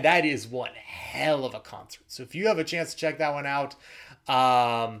man, that is one hell of a concert. So if you have a chance to check that one out,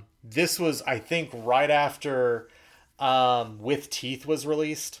 this was, I think, right after With Teeth was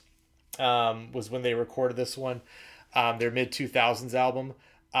released, was when they recorded this one, their mid-2000s album.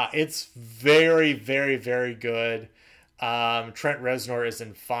 It's very, very, very good. Trent Reznor is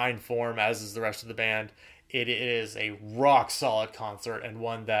in fine form, as is the rest of the band. It is a rock solid concert and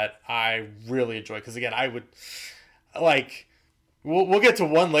one that I really enjoy. Because again, I would like, we'll get to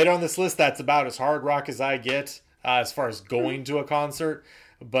one later on this list that's about as hard rock as I get as far as going to a concert.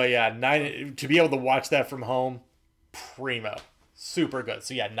 But yeah, to be able to watch that from home, primo, super good.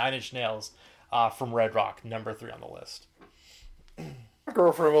 So yeah, 9 Inch Nails from Red Rock, number 3 on the list. My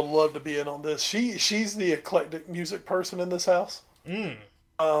girlfriend would love to be in on this. She's the eclectic music person in this house.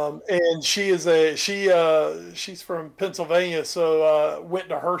 And she's from Pennsylvania, so went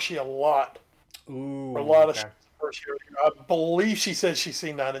to Hershey a lot. Ooh, a lot of Hershey. I believe she said she's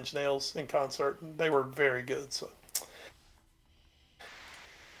seen 9 Inch Nails in concert, and they were very good. So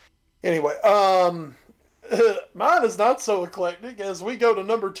anyway, mine is not so eclectic as we go to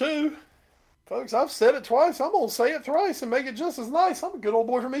number 2. Folks, I've said it twice. I'm going to say it thrice and make it just as nice. I'm a good old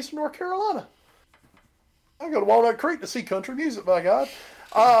boy from Eastern North Carolina. I go to Walnut Creek to see country music, by God.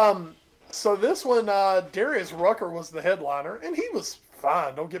 So this one, Darius Rucker was the headliner, and he was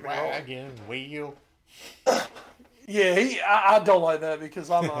fine. Don't get me wrong. Wagon wheel. Yeah, I don't like that because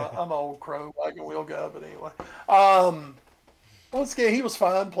I'm an old crow wagon wheel guy. But anyway, once again, he was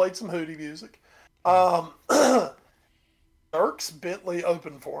fine. Played some Hootie music. Dierks Bentley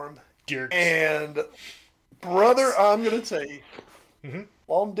opened for him. Dierks. And brother, I'm gonna tell you,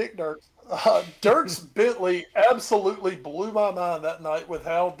 Long Dick Dierks. Dierks Bentley absolutely blew my mind that night with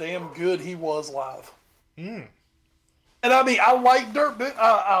how damn good he was live. And I mean, I liked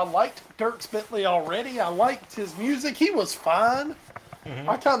Dierks Bentley already. I liked his music. He was fine.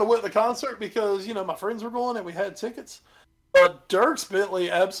 I kind of went to the concert because, my friends were going and we had tickets. But Dierks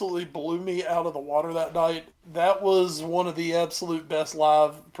Bentley absolutely blew me out of the water that night. That was one of the absolute best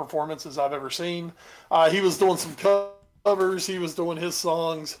live performances I've ever seen. He was doing some covers. He was doing his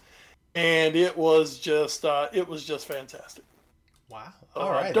songs. And it was just fantastic. Wow! All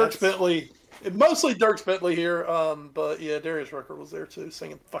right, Dierks Bentley, mostly Dierks Bentley here, but yeah, Darius Rucker was there too,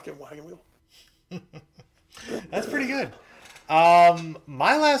 singing fucking Wagon Wheel. That's pretty good.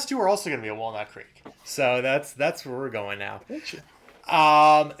 My last 2 are also going to be at Walnut Creek, so that's where we're going now.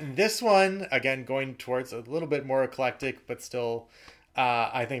 This one again going towards a little bit more eclectic, but still,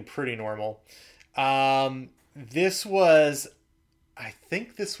 I think pretty normal. I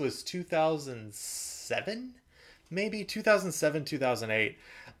think this was 2007, maybe 2007, 2008.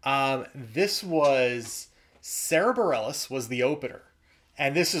 This was Sarah Bareilles was the opener.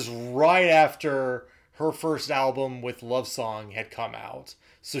 And this is right after her first album with Love Song had come out.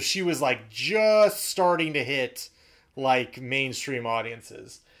 So she was like just starting to hit like mainstream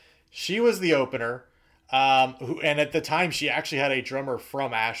audiences. She was the opener. And at the time she actually had a drummer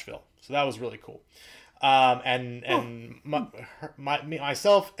from Asheville. So that was really cool.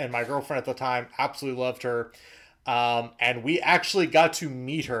 Myself and my girlfriend at the time absolutely loved her. And we actually got to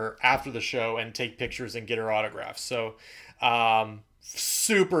meet her after the show and take pictures and get her autographs. So,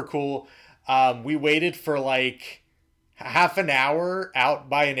 super cool. We waited for like half an hour out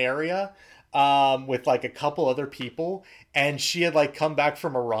by an area, with like a couple other people. And she had like come back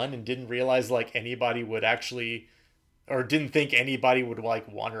from a run and didn't realize like anybody would actually, or didn't think anybody would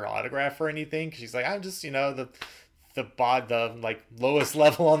like want her autograph or anything. Cause she's like, I'm just, the like lowest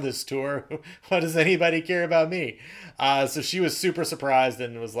level on this tour. What does anybody care about me? So she was super surprised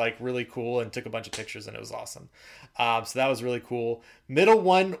and was like really cool and took a bunch of pictures and it was awesome. So that was really cool. Middle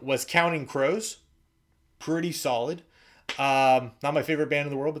one was Counting Crows. Pretty solid. Not my favorite band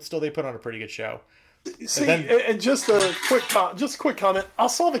in the world, but still they put on a pretty good show. See, and just a quick comment. I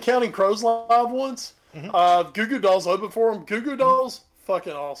saw the Counting Crows live once. Goo Goo Dolls opened for them. Goo Goo Dolls,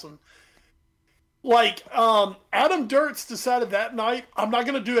 fucking awesome. Like, Adam Duritz decided that night, I'm not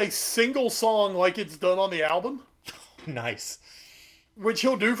going to do a single song like it's done on the album. Nice. Which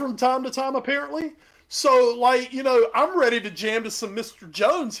he'll do from time to time, apparently. So, like, I'm ready to jam to some Mr.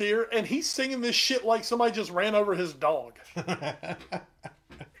 Jones here, and he's singing this shit like somebody just ran over his dog.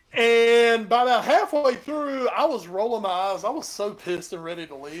 And by about halfway through, I was rolling my eyes. I was so pissed and ready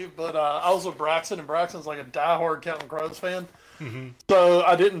to leave, but I was with Braxton, and Braxton's like a diehard Counting Crows fan. So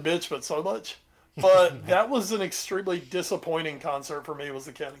I didn't bitch, but so much. But that was an extremely disappointing concert for me, was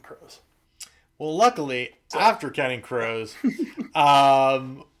the Counting Crows. Well, luckily, after Counting Crows,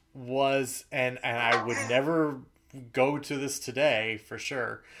 was, and I would never go to this today for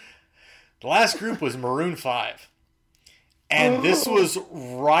sure. The last group was Maroon 5. And this was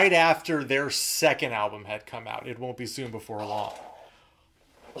right after their second album had come out. It Won't Be Soon Before Long.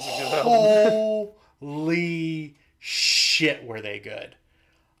 Holy shit, were they good.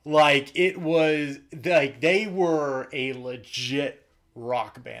 Like, it was, like, they were a legit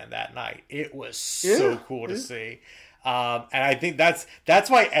rock band that night. It was so cool to see. And I think that's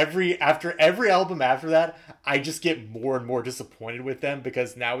why after every album after that, I just get more and more disappointed with them,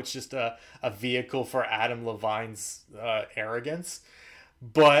 because now it's just a vehicle for Adam Levine's arrogance.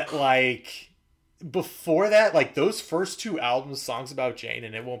 But like before that, like those first two albums, Songs About Jane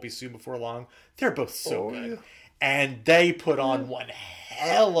and It Won't Be Soon Before Long, they're both so good. Yeah. And they put on one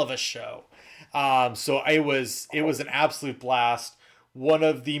hell of a show. So it was an absolute blast. One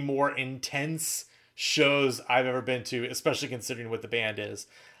of the more intense shows I've ever been to, especially considering what the band is.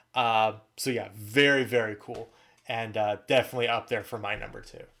 So yeah, very, very cool. And definitely up there for my number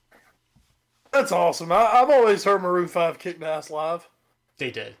 2. That's awesome. I've always heard Maroon 5 kicked ass live. They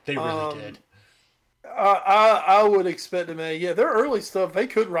did. They really did. I would expect them, yeah, their early stuff, they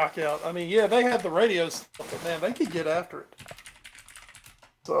could rock out. I mean, yeah, they had the radio stuff, but man, they could get after it.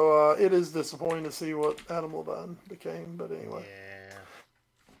 So it is disappointing to see what Adam Levine became, but anyway. Yeah.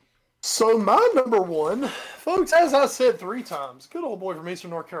 So my number 1, folks, as I said 3 times, good old boy from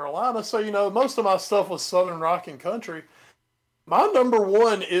Eastern North Carolina. So, you know, most of my stuff was Southern rock and country. My number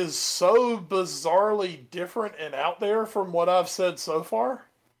 1 is so bizarrely different and out there from what I've said so far.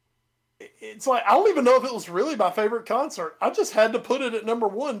 It's like, I don't even know if it was really my favorite concert. I just had to put it at number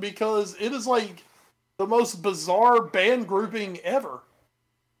 1 because it is like the most bizarre band grouping ever.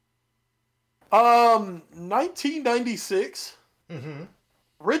 1996,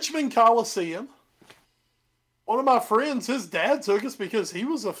 Richmond Coliseum. One of my friends, his dad took us because he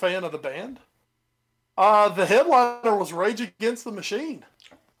was a fan of the band. The headliner was Rage Against the Machine.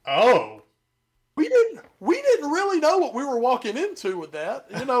 Oh. We didn't really know what we were walking into with that.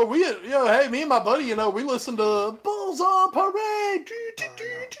 You know, hey, me and my buddy, you know, we listened to Bulls on Parade.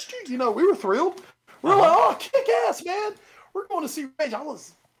 You know, we were thrilled. We were like, oh, kick ass, man. We're going to see Rage. I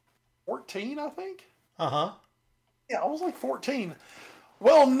was 14, I think. Yeah, I was like 14.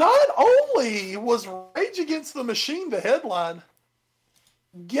 Well, not only was Rage Against the Machine the headline,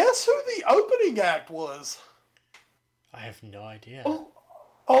 guess who the opening act was? I have no idea.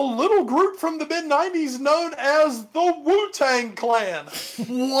 A little group from the mid-90s known as the Wu-Tang Clan.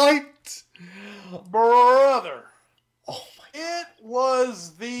 What? Brother. Oh my God. It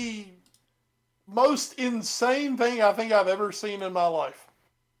was the most insane thing I think I've ever seen in my life.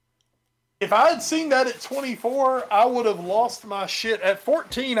 If I had seen that at 24, I would have lost my shit. At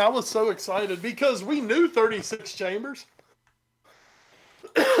 14, I was so excited because we knew 36 Chambers.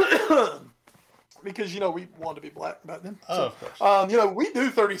 Because, you know, we wanted to be black back then. Oh, so, of course. you know, we knew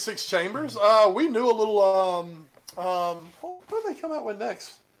 36 Chambers. We knew a little, what did they come out with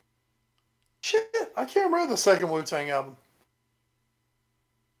next? Shit, I can't remember the second Wu-Tang album.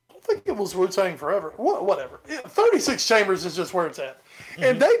 I don't think it was Wu-Tang Forever. Whatever. 36 Chambers is just where it's at. Mm-hmm.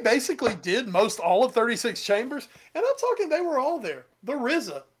 And they basically did most all of 36 Chambers. And I'm talking they were all there. The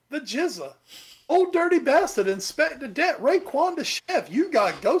RZA, the Jizza, Old Dirty Bastard, Inspector Det, Raekwon the Chef. You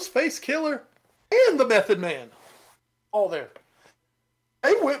got Ghostface Killer and the Method Man. All there.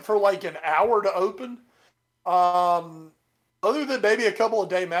 They went for like an hour to open. Other than maybe a couple of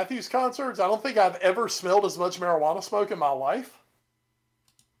Dave Matthews concerts, I don't think I've ever smelled as much marijuana smoke in my life.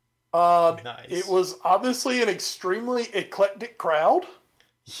 Nice. It was obviously an extremely eclectic crowd.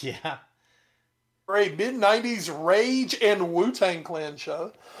 Yeah. For a mid-90s Rage and Wu-Tang Clan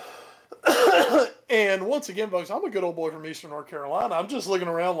show. And once again, folks, I'm a good old boy from Eastern North Carolina. I'm just looking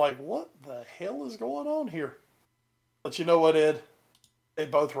around like, what the hell is going on here? But you know what, Ed? They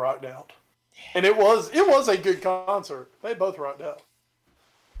both rocked out. And it was a good concert. They both rocked out.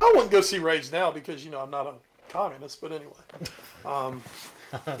 I wouldn't go see Rage now because, you know, I'm not a communist, but anyway.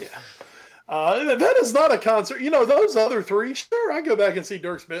 Yeah. That is not a concert. You know, those other three, sure, I go back and see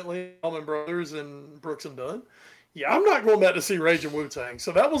Dierks Bentley, Allman Brothers, and Brooks and Dunn. Yeah, I'm not going back to see Rage and Wu-Tang.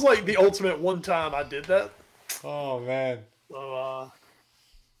 So that was like the ultimate one time I did that. Oh, man. So,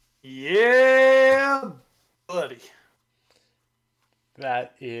 yeah, buddy.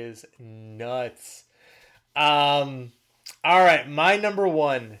 That is nuts. All right, my number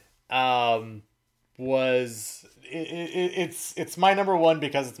 1 was it's my number 1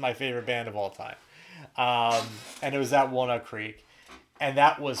 because it's my favorite band of all time, and it was at Walnut Creek, and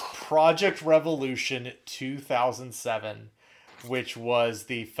that was Project Revolution 2007, which was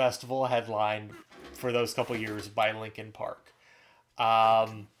the festival headlined for those couple years by Linkin Park,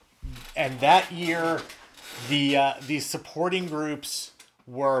 and that year the supporting groups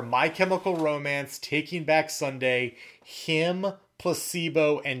were My Chemical Romance, Taking Back Sunday, him,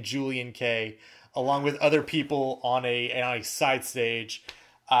 Placebo, and Julian K, along with other people on a side stage,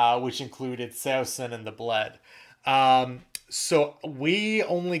 which included Seosin and The Bled. So we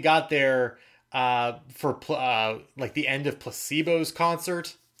only got there for like the end of Placebo's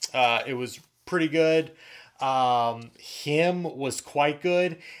concert. It was pretty good. Him was quite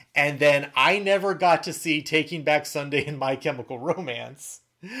good. And then I never got to see Taking Back Sunday and My Chemical Romance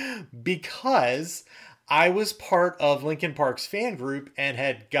because I was part of Linkin Park's fan group and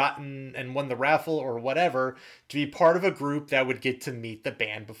had gotten and won the raffle or whatever to be part of a group that would get to meet the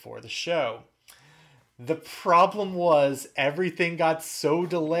band before the show. The problem was everything got so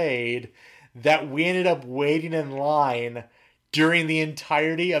delayed that we ended up waiting in line during the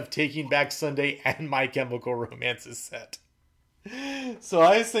entirety of Taking Back Sunday and My Chemical Romance's set. So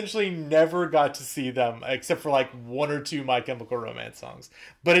I essentially never got to see them except for like one or two My Chemical Romance songs.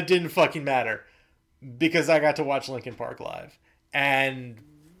 But it didn't fucking matter because I got to watch Linkin Park live. And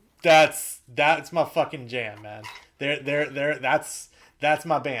that's my fucking jam, man. That's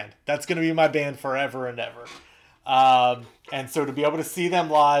my band. That's going to be my band forever and ever. And so to be able to see them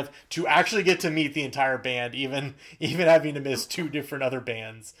live, to actually get to meet the entire band, even having to miss two different other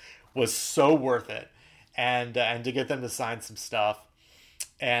bands, was so worth it. And to get them to sign some stuff.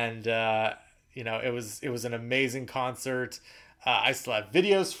 And, it was an amazing concert. I still have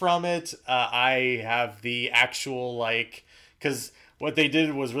videos from it. I have the actual, because what they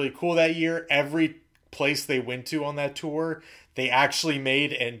did was really cool that year. Every place they went to on that tour, they actually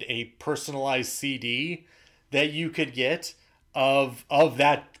made a personalized CD that you could get of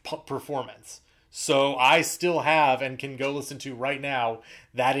that performance. So I still have and can go listen to right now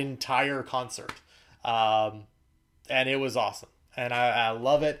that entire concert. And it was awesome. And I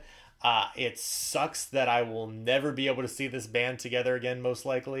love it. It sucks that I will never be able to see this band together again, most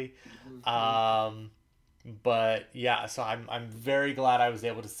likely. But yeah, so I'm very glad I was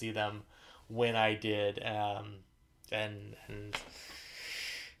able to see them when I did. And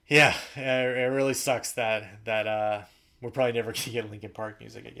yeah, it really sucks that we're probably never gonna get Linkin Park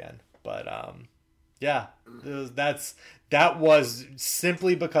music again. But yeah, that was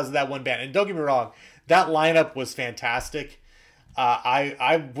simply because of that one band. And don't get me wrong, that lineup was fantastic.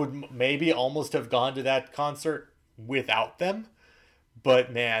 I would maybe almost have gone to that concert without them,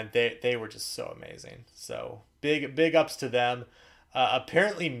 but man, they were just so amazing. So big ups to them.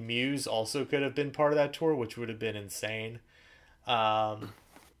 Apparently Muse also could have been part of that tour, which would have been insane.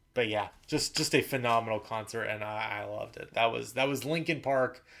 But yeah, just a phenomenal concert, and I loved it. That was Linkin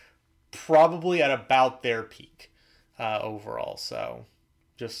Park, probably at about their peak overall. So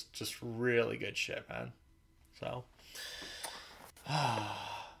just really good shit, man. So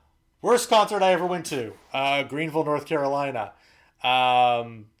worst concert I ever went to, Greenville, North Carolina.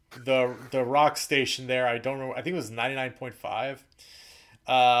 The rock station there, I don't know, I think it was 99.5.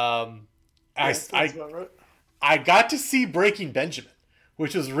 I got to see Breaking Benjamin,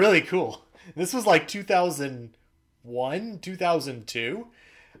 which was really cool. This was like 2001, 2002.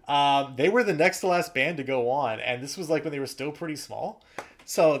 They were the next to last band to go on, and this was like when they were still pretty small.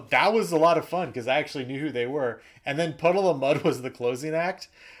 So that was a lot of fun because I actually knew who they were. And then Puddle of Mud was the closing act.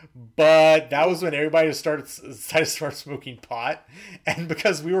 But that was when everybody decided to start smoking pot. And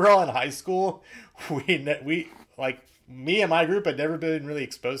because we were all in high school, we like, me and my group had never been really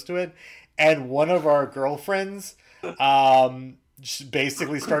exposed to it. And one of our girlfriends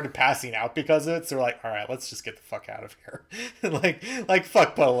basically started passing out because of it. So we're like, all right, let's just get the fuck out of here. like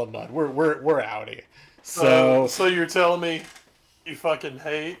fuck Puddle of Mud. We're outie. So you're telling me you fucking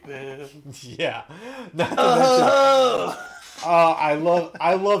hate, man. Yeah. I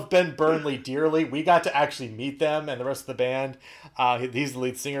love Ben Burnley dearly. We got to actually meet them and the rest of the band. He's the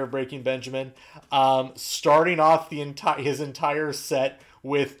lead singer of Breaking Benjamin. Starting off his entire set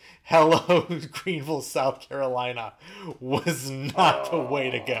with "Hello, Greenville, South Carolina" was not the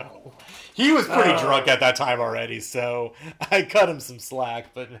way to go. He was pretty drunk at that time already, so I cut him some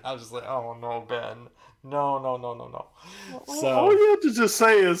slack. But I was just like, "Oh no, Ben. No. So all you have to just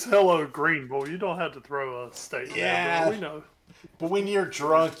say is "Hello, Greenville." You don't have to throw a statement. Yeah, we know. But when you're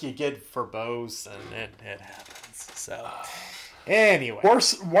drunk, you get verbose, and it happens. So anyway,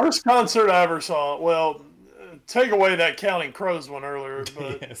 worst concert I ever saw. Well, take away that Counting Crows one earlier,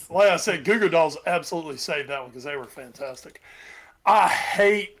 but yes. Like I said, Goo Goo Dolls absolutely saved that one because they were fantastic. I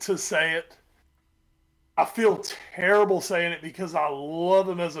hate to say it. I feel terrible saying it because I love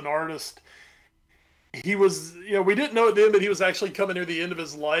him as an artist. He was, we didn't know it then, but he was actually coming near the end of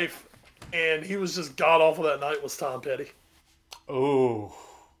his life, and he was just god awful that night was Tom Petty. Oh.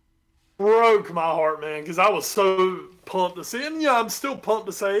 broke my heart, man, because I was so pumped to see him. Yeah, I'm still pumped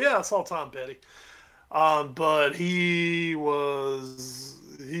to say, yeah, I saw Tom Petty. But he was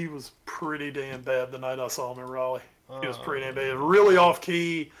pretty damn bad the night I saw him in Raleigh. He was pretty damn bad. Really off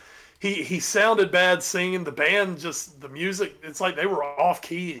key. He sounded bad singing. The band the music, it's like they were off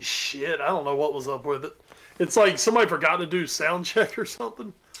key as shit. I don't know what was up with it. It's like somebody forgot to do sound check or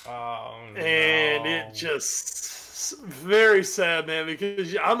something. Oh, no. And it just, very sad, man,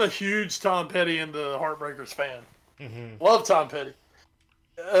 because I'm a huge Tom Petty and the Heartbreakers fan. Mm-hmm. Love Tom Petty.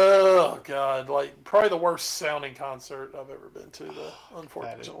 Oh, God. Like, probably the worst sounding concert I've ever been to, though,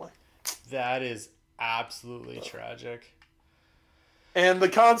 unfortunately. That is absolutely tragic. And the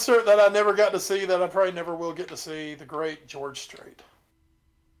concert that I never got to see, that I probably never will get to see, the great George Strait.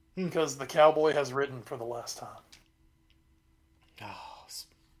 Because the Cowboy has written for the last time. Oh,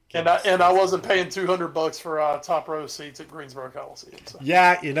 and I wasn't paying $200 for top row seats at Greensboro Coliseum. So.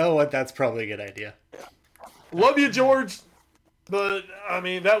 Yeah, you know what? That's probably a good idea. Yeah. Love you, George. But, I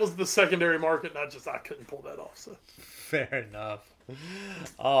mean, that was the secondary market, and I couldn't pull that off. So. Fair enough.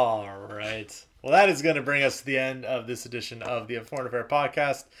 All right. Well, that is going to bring us to the end of this edition of the Foreign Affair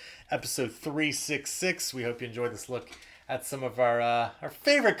Podcast, episode 366. We hope you enjoyed this look at some of our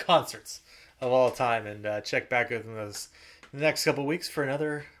favorite concerts of all time, and check back with us in the next couple of weeks for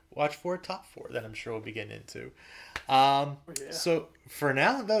another Watch For Top 4 that I'm sure we'll be getting into. So for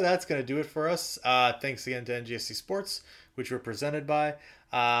now, though, that's going to do it for us. Thanks again to NGSC Sports, which we're presented by.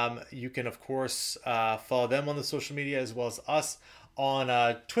 You can, of course, follow them on the social media as well as us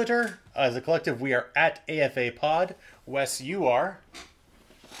on Twitter. As a collective, we are at AFA Pod. Wes, you are?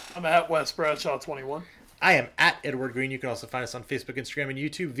 I'm at Wes Bradshaw 21. I am at Edward Green. You can also find us on Facebook, Instagram, and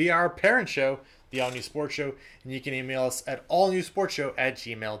YouTube via our parent show, The All New Sports Show. And you can email us at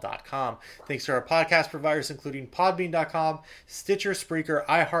allnewsportshow@gmail.com. Thanks to our podcast providers, including Podbean.com, Stitcher, Spreaker,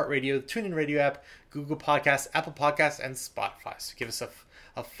 iHeartRadio, the TuneIn Radio app, Google Podcasts, Apple Podcasts, and Spotify. So give us a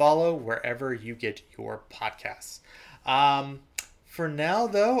follow wherever you get your podcasts. For now,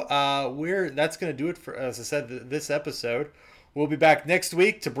 though, that's going to do it for, as I said, this episode. We'll be back next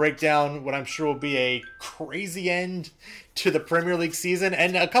week to break down what I'm sure will be a crazy end to the Premier League season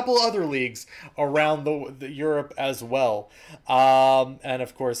and a couple other leagues around the Europe as well. And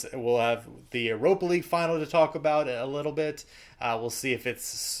of course, we'll have the Europa League final to talk about a little bit. We'll see if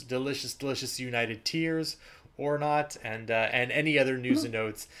it's delicious United tears or not, and any other news and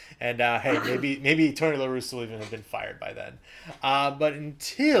notes. And hey, maybe Tony La Russa will even have been fired by then. But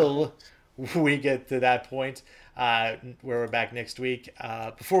until we get to that point, where we're back next week,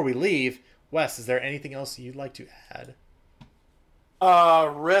 before we leave, Wes, is there anything else you'd like to add?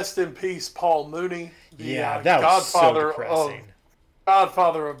 Rest in peace, Paul Mooney. That was so depressing.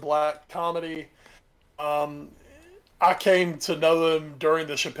 Godfather of black comedy. I came to know him during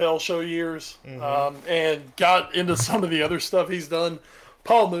the Chappelle Show years, and got into some of the other stuff he's done.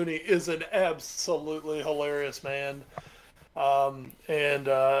 Paul Mooney is an absolutely hilarious man. And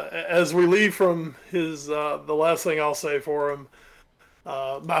as we leave from his, the last thing I'll say for him,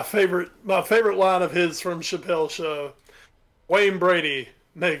 my favorite line of his from Chappelle Show: Wayne Brady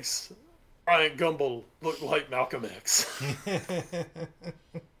makes Bryant Gumbel look like Malcolm X.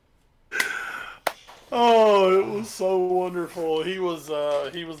 Oh, it was so wonderful. He was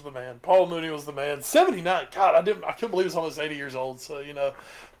the man. Paul Mooney was the man. 79. God, I couldn't believe he was almost 80 years old. So,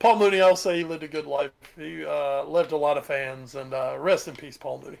 Paul Mooney, I'll say he lived a good life. He left a lot of fans, and rest in peace,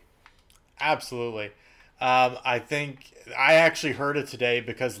 Paul Mooney. Absolutely. I think I actually heard it today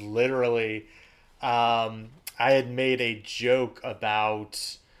because literally I had made a joke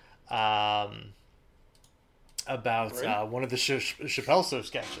about one of the Chappelle Show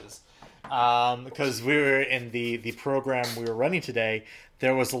sketches. Because we were in the program we were running today,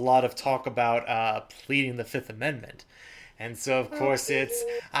 there was a lot of talk about pleading the Fifth Amendment. And so, of course, it's,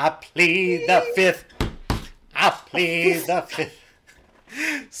 I plead the Fifth. I plead the Fifth.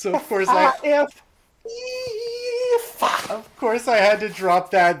 So, of course, I had to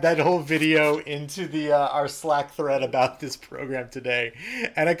drop that whole video into the our Slack thread about this program today.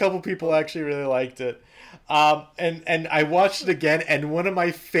 And a couple people actually really liked it. And I watched it again, and one of my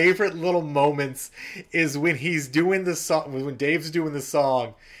favorite little moments is when he's doing the song, when Dave's doing the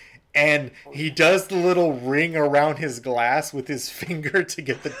song, and he does the little ring around his glass with his finger to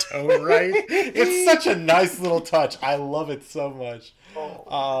get the tone right. It's such a nice little touch. I love it so much.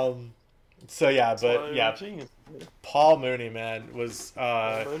 Paul Mooney, man, was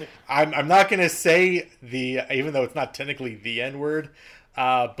I'm not gonna say even though it's not technically the N-word.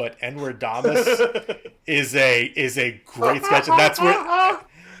 But N-word Damas is a great sketch, and that's where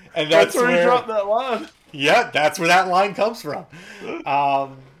he dropped that line. Yeah, that's where that line comes from.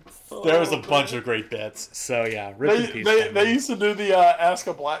 There was a bunch of great bits. So yeah, rip in peace. They used to do the Ask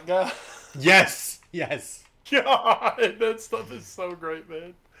a Black Guy. Yes. God, that stuff is so great,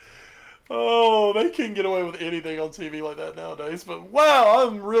 man. Oh, they can't get away with anything on TV like that nowadays. But wow,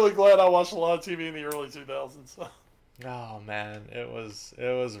 I'm really glad I watched a lot of TV in the early 2000s. Oh man, it was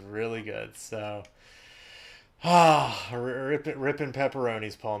really good. So, ripping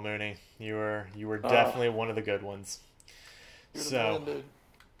pepperonis, Paul Mooney. You were definitely one of the good ones. So,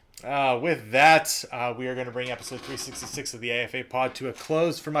 with that, we are going to bring episode 366 of the AFA Pod to a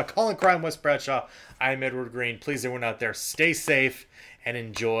close. For my Colin Crime West Bradshaw, I'm Edward Green. Please, everyone out there, stay safe and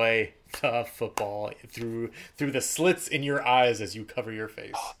enjoy the football through the slits in your eyes as you cover your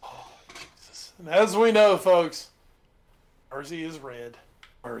face. Oh, Jesus. And as we know, folks, Mersey is red.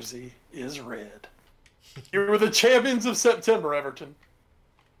 Mersey is red. You were the champions of September, Everton.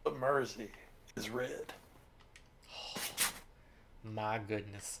 But Mersey is red. My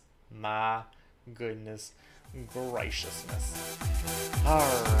goodness graciousness. All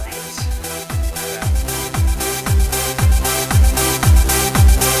right.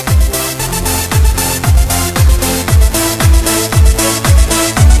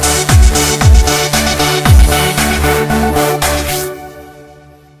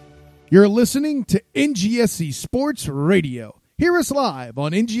 You're listening to NGSC Sports Radio. Hear us live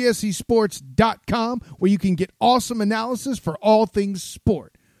on ngscsports.com, where you can get awesome analysis for all things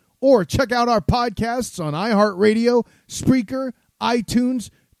sport. Or check out our podcasts on iHeartRadio, Spreaker, iTunes,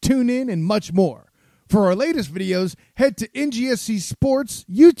 TuneIn, and much more. For our latest videos, head to NGSC Sports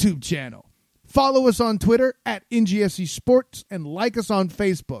YouTube channel. Follow us on Twitter at NGSC Sports and like us on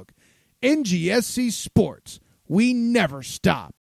Facebook. NGSC Sports. We never stop.